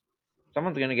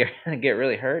 Someone's gonna get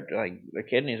really hurt. Like their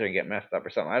kidneys are gonna get messed up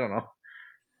or something. I don't know.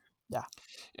 Yeah,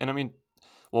 and I mean.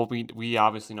 Well, we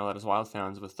obviously know that as Wild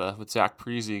fans with Zach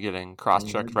Parise getting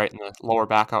cross-checked right in the lower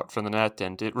back out from the net,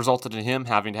 and it resulted in him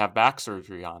having to have back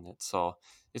surgery on it. So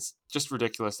it's just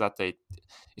ridiculous that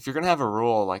if you're going to have a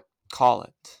rule, call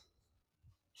it.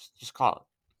 Just call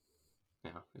it.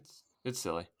 Yeah, it's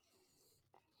silly.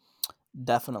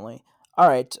 Definitely. All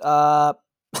right. A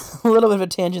little bit of a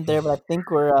tangent there, but I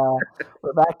think we're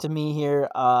back to me here.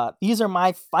 These are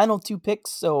my final two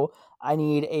picks, so I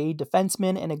need a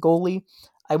defenseman and a goalie.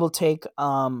 I will take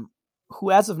who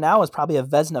as of now is probably a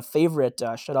Vezina favorite,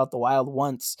 shut out the Wild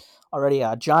once already,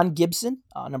 John Gibson,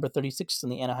 number 36 in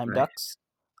the Anaheim Ducks.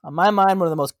 On my mind, one of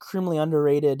the most criminally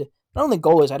underrated, not only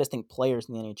goalies, I just think players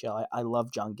in the NHL. I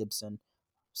love John Gibson.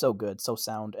 So good, so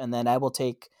sound. And then I will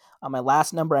take, my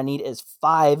last number I need is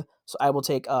 5, so I will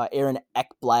take Aaron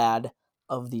Ekblad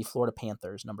of the Florida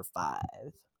Panthers, number 5.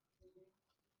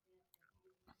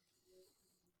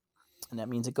 And that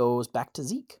means it goes back to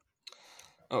Zeke.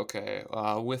 Okay,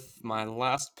 with my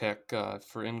last pick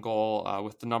for in goal,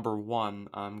 with the number 1,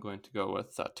 I'm going to go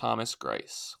with Thomas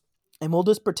Greiss. And we'll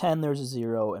just pretend there's a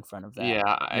 0 in front of that. Yeah,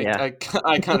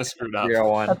 I kind of screwed up.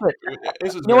 0-1.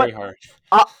 This was very hard.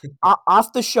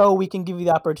 Off the show, we can give you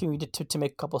the opportunity to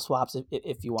make a couple swaps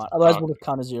if you want. Otherwise, we'll just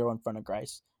count a 0 in front of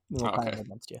Greiss. We'll count it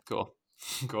against you. Cool.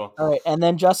 All right, and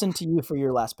then Justin, to you for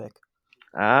your last pick.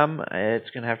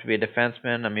 It's gonna have to be a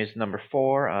defenseman. I'm using number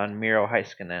 4 on Miro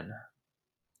Heiskanen.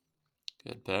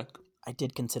 Good pick. I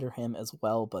did consider him as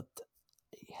well, but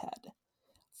he had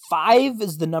 5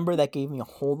 is the number that gave me a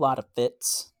whole lot of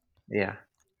fits. Yeah.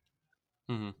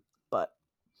 Mm-hmm. But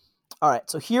all right,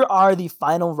 so here are the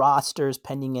final rosters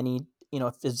pending any,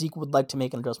 if Zeke would like to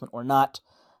make an adjustment or not.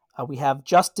 We have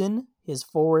Justin, his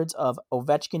forwards of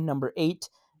Ovechkin, number 8,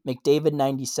 McDavid,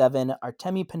 97,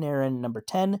 Artemi Panarin, number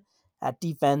 10. At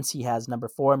defense, he has number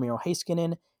 4, Miro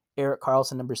Heiskanen, Erik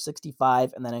Karlsson, number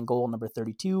 65, and then in goal, number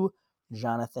 32,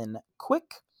 Jonathan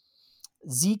Quick.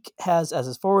 Zeke has as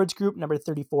his forwards group number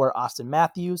 34, Austin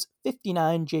Matthews,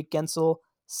 59, Jake Gensel,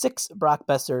 6, Brock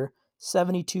Besser,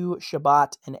 72,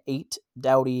 Shabbat, and 8,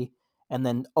 Doughty, and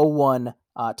then 01,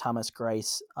 Thomas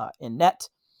Greiss in net.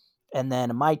 And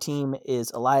then my team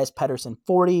is Elias Pettersson,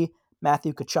 40,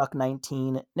 Matthew Tkachuk,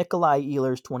 19, Nikolai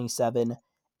Ehlers, 27,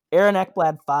 Aaron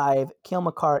Ekblad, 5, Cale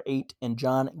Makar, 8, and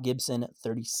John Gibson,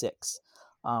 36.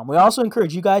 We also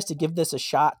encourage you guys to give this a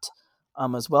shot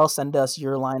as well. Send us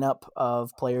your lineup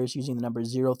of players using the numbers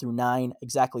 0 through 9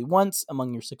 exactly once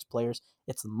among your 6 players.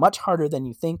 It's much harder than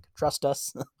you think. Trust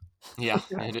us. Yeah,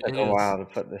 it took a while to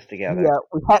put this together. Yeah,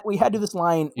 we had to do this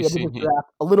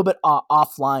draft a little bit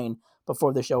offline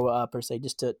before the show per se,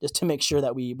 just to make sure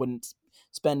that we wouldn't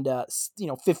spend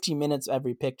 15 minutes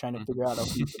every pick trying to figure out a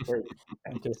piece to pick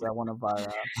in case one of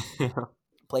our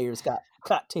players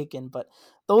got taken. But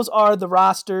those are the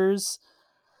rosters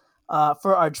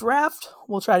for our draft.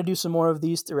 We'll try to do some more of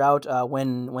these throughout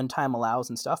when time allows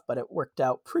and stuff. But it worked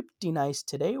out pretty nice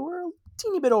today. We're a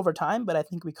teeny bit over time, but I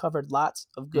think we covered lots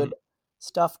of good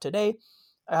stuff today.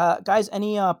 Guys,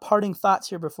 any parting thoughts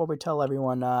here before we tell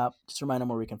everyone? Just remind them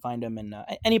where we can find them, and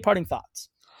any parting thoughts.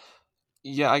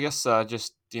 Yeah, I guess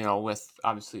just, with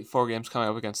obviously 4 games coming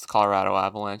up against the Colorado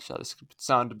Avalanche, this could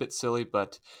sound a bit silly,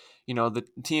 but, the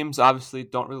teams obviously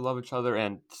don't really love each other,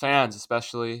 and fans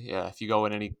especially, if you go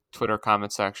in any Twitter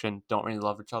comment section, don't really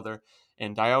love each other.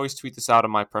 And I always tweet this out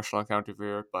on my personal account every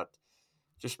year, but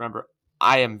just remember,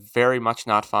 I am very much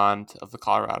not fond of the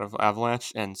Colorado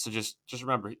Avalanche, and so just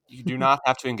remember, you do not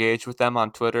have to engage with them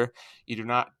on Twitter. You do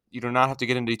not have to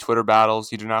get into Twitter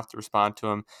battles. You do not have to respond to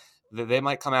them. They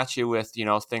might come at you with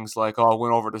things like, "Oh, I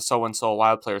went over to so and so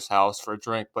Wild player's house for a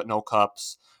drink, but no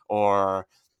cups," or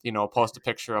post a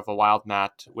picture of a Wild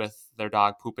mat with their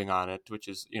dog pooping on it, which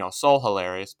is so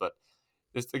hilarious. But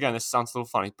this sounds a little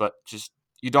funny, but just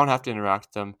you don't have to interact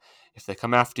with them. If they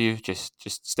come after you,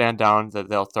 just stand down. That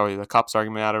they'll throw you the cups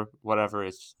argument at or whatever.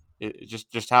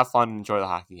 Just have fun and enjoy the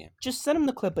hockey game. Just send them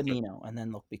the clip of Nino, and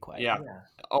then they'll be quiet. Yeah.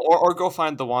 Or go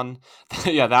find the one,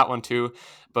 that one too.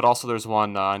 But also there's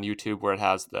one on YouTube where it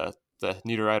has the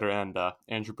Niederreiter and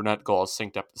Andrew Burnett goals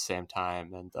synced up at the same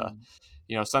time, and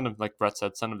send them, like Brett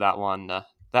said, send them that one.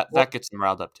 That gets them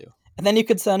riled up too. And then you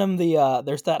could send them the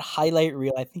there's that highlight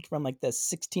reel, I think from like the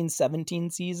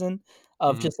 16-17 season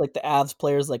of just like the Avs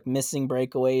players like missing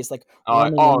breakaways, like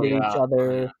running into each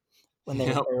other when they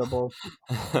were terrible.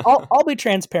 I'll be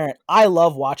transparent. I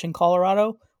love watching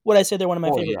Colorado. Would I say they're one of my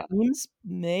favorite teams?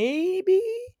 Maybe.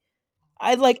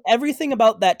 I like everything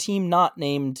about that team not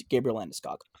named Gabriel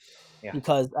Landeskog. Yeah.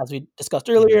 Because as we discussed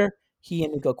earlier, he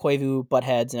and Mikko Koivu butt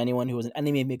heads, and anyone who is an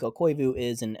enemy of Mikko Koivu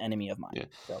is an enemy of mine. Yeah.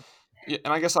 So. Yeah,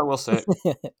 and I guess I will say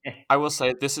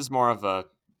this is more of a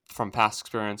from past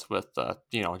experience with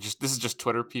this is just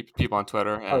Twitter people on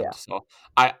Twitter, and so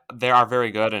they are very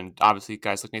good, and obviously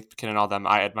guys like Nathan McKinnon and all them,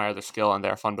 I admire their skill and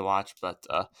they're fun to watch, but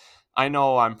I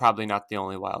know I'm probably not the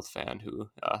only Wild fan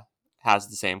who has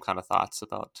the same kind of thoughts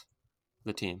about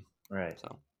the team. Right.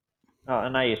 So. Oh,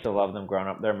 and I used to love them growing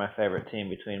up. They're my favorite team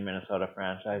between Minnesota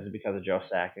franchises because of Joe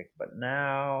Sakic, but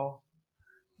now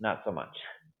not so much.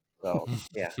 So,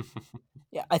 yeah.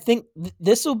 Yeah, I think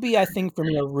this will be, for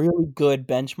me, a really good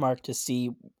benchmark to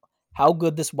see how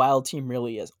good this Wild team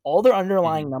really is. All their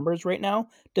underlying numbers right now,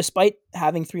 despite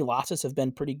having 3 losses, have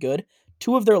been pretty good.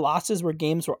 2 of their losses were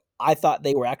games where I thought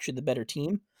they were actually the better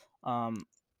team. The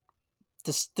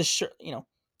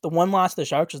one loss to the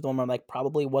Sharks is the one where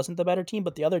probably wasn't the better team,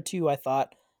 but the other 2 I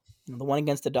thought, the one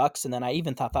against the Ducks, and then I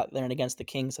even thought they're against the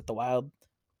Kings at the Wild.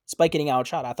 Despite getting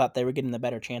outshot, I thought they were getting the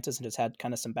better chances and just had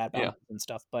kind of some bad balances and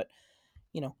stuff. But,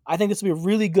 I think this will be a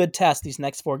really good test, these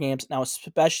next 4 games. Now,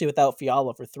 especially without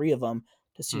Fiala for 3 of them,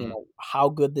 to see how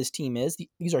good this team is.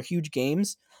 These are huge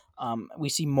games. We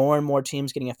see more and more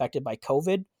teams getting affected by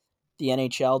COVID. The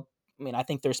NHL, I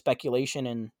think there's speculation,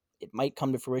 and it might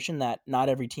come to fruition that not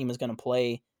every team is going to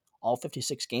play all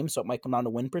 56 games, so it might come down to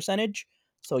win percentage.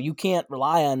 So you can't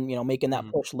rely on, making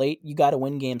that push late. You got to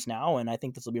win games now, and I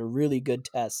think this will be a really good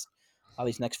test of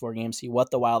these next 4 games, see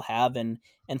what the Wild have, and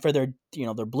for their,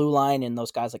 their blue line and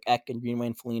those guys like Ek and Greenway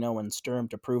and Foligno and Sturm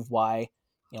to prove why,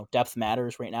 depth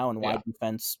matters right now and why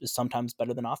defense is sometimes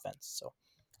better than offense. So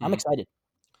I'm excited.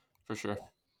 For sure.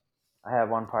 I have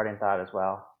one parting thought as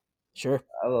well. Sure.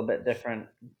 A little bit different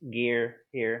gear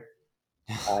here.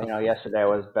 Yesterday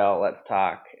was Bell Let's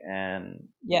Talk, and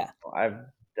I've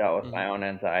dealt with my own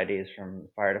anxieties from the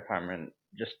fire department,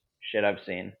 just shit I've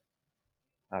seen,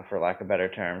 for lack of better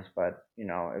terms. But,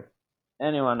 if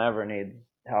anyone ever needs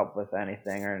help with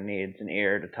anything or needs an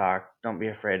ear to talk, don't be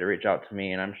afraid to reach out to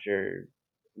me, and I'm sure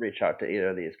reach out to either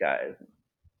of these guys.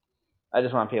 I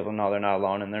just want people to know they're not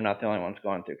alone, and they're not the only ones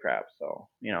going through crap. So,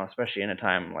 especially in a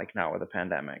time like now with a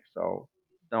pandemic. So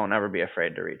don't ever be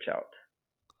afraid to reach out.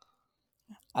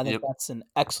 I think that's an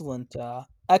excellent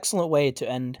way to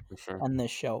end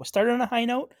this show. We started on a high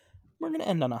note. We're going to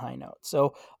end on a high note.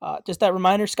 So just that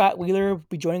reminder, Scott Wheeler will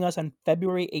be joining us on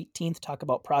February 18th to talk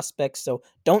about prospects. So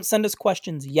don't send us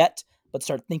questions yet, but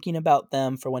start thinking about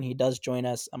them for when he does join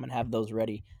us. I'm going to have those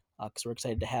ready because we're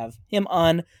excited to have him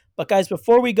on. But guys,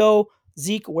 before we go,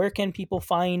 Zeke, where can people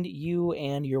find you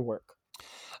and your work?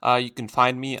 You can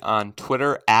find me on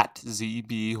Twitter at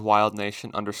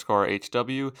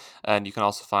ZBWildNation_HW, and you can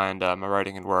also find my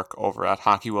writing and work over at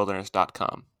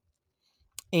HockeyWilderness.com.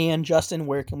 And Justin,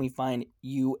 where can we find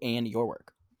you and your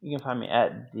work? You can find me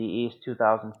at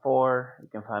DEast2004. You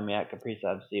can find me at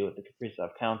Kaprizov Z with the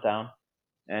Kaprizov Countdown.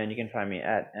 And you can find me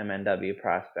at MNW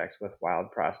Prospects with Wild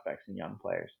Prospects and Young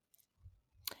Players.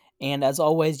 And as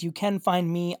always, you can find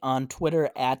me on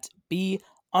Twitter at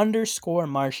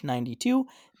B_Marsh92.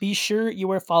 Be sure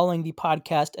you are following the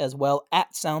podcast as well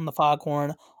at Sound the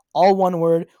Foghorn, all one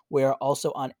word. We're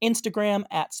also on Instagram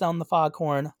at Sound the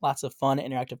Foghorn. Lots of fun,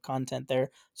 interactive content there.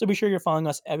 So be sure you're following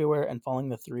us everywhere and following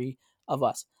the 3 of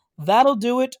us. That'll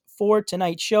do it for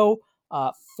tonight's show.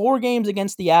 4 games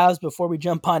against the Avs before we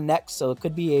jump on next, so it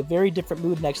could be a very different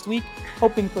mood next week.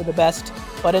 Hoping for the best.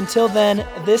 But until then,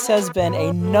 this has been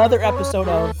another episode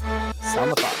of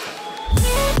Sound the Foghorn.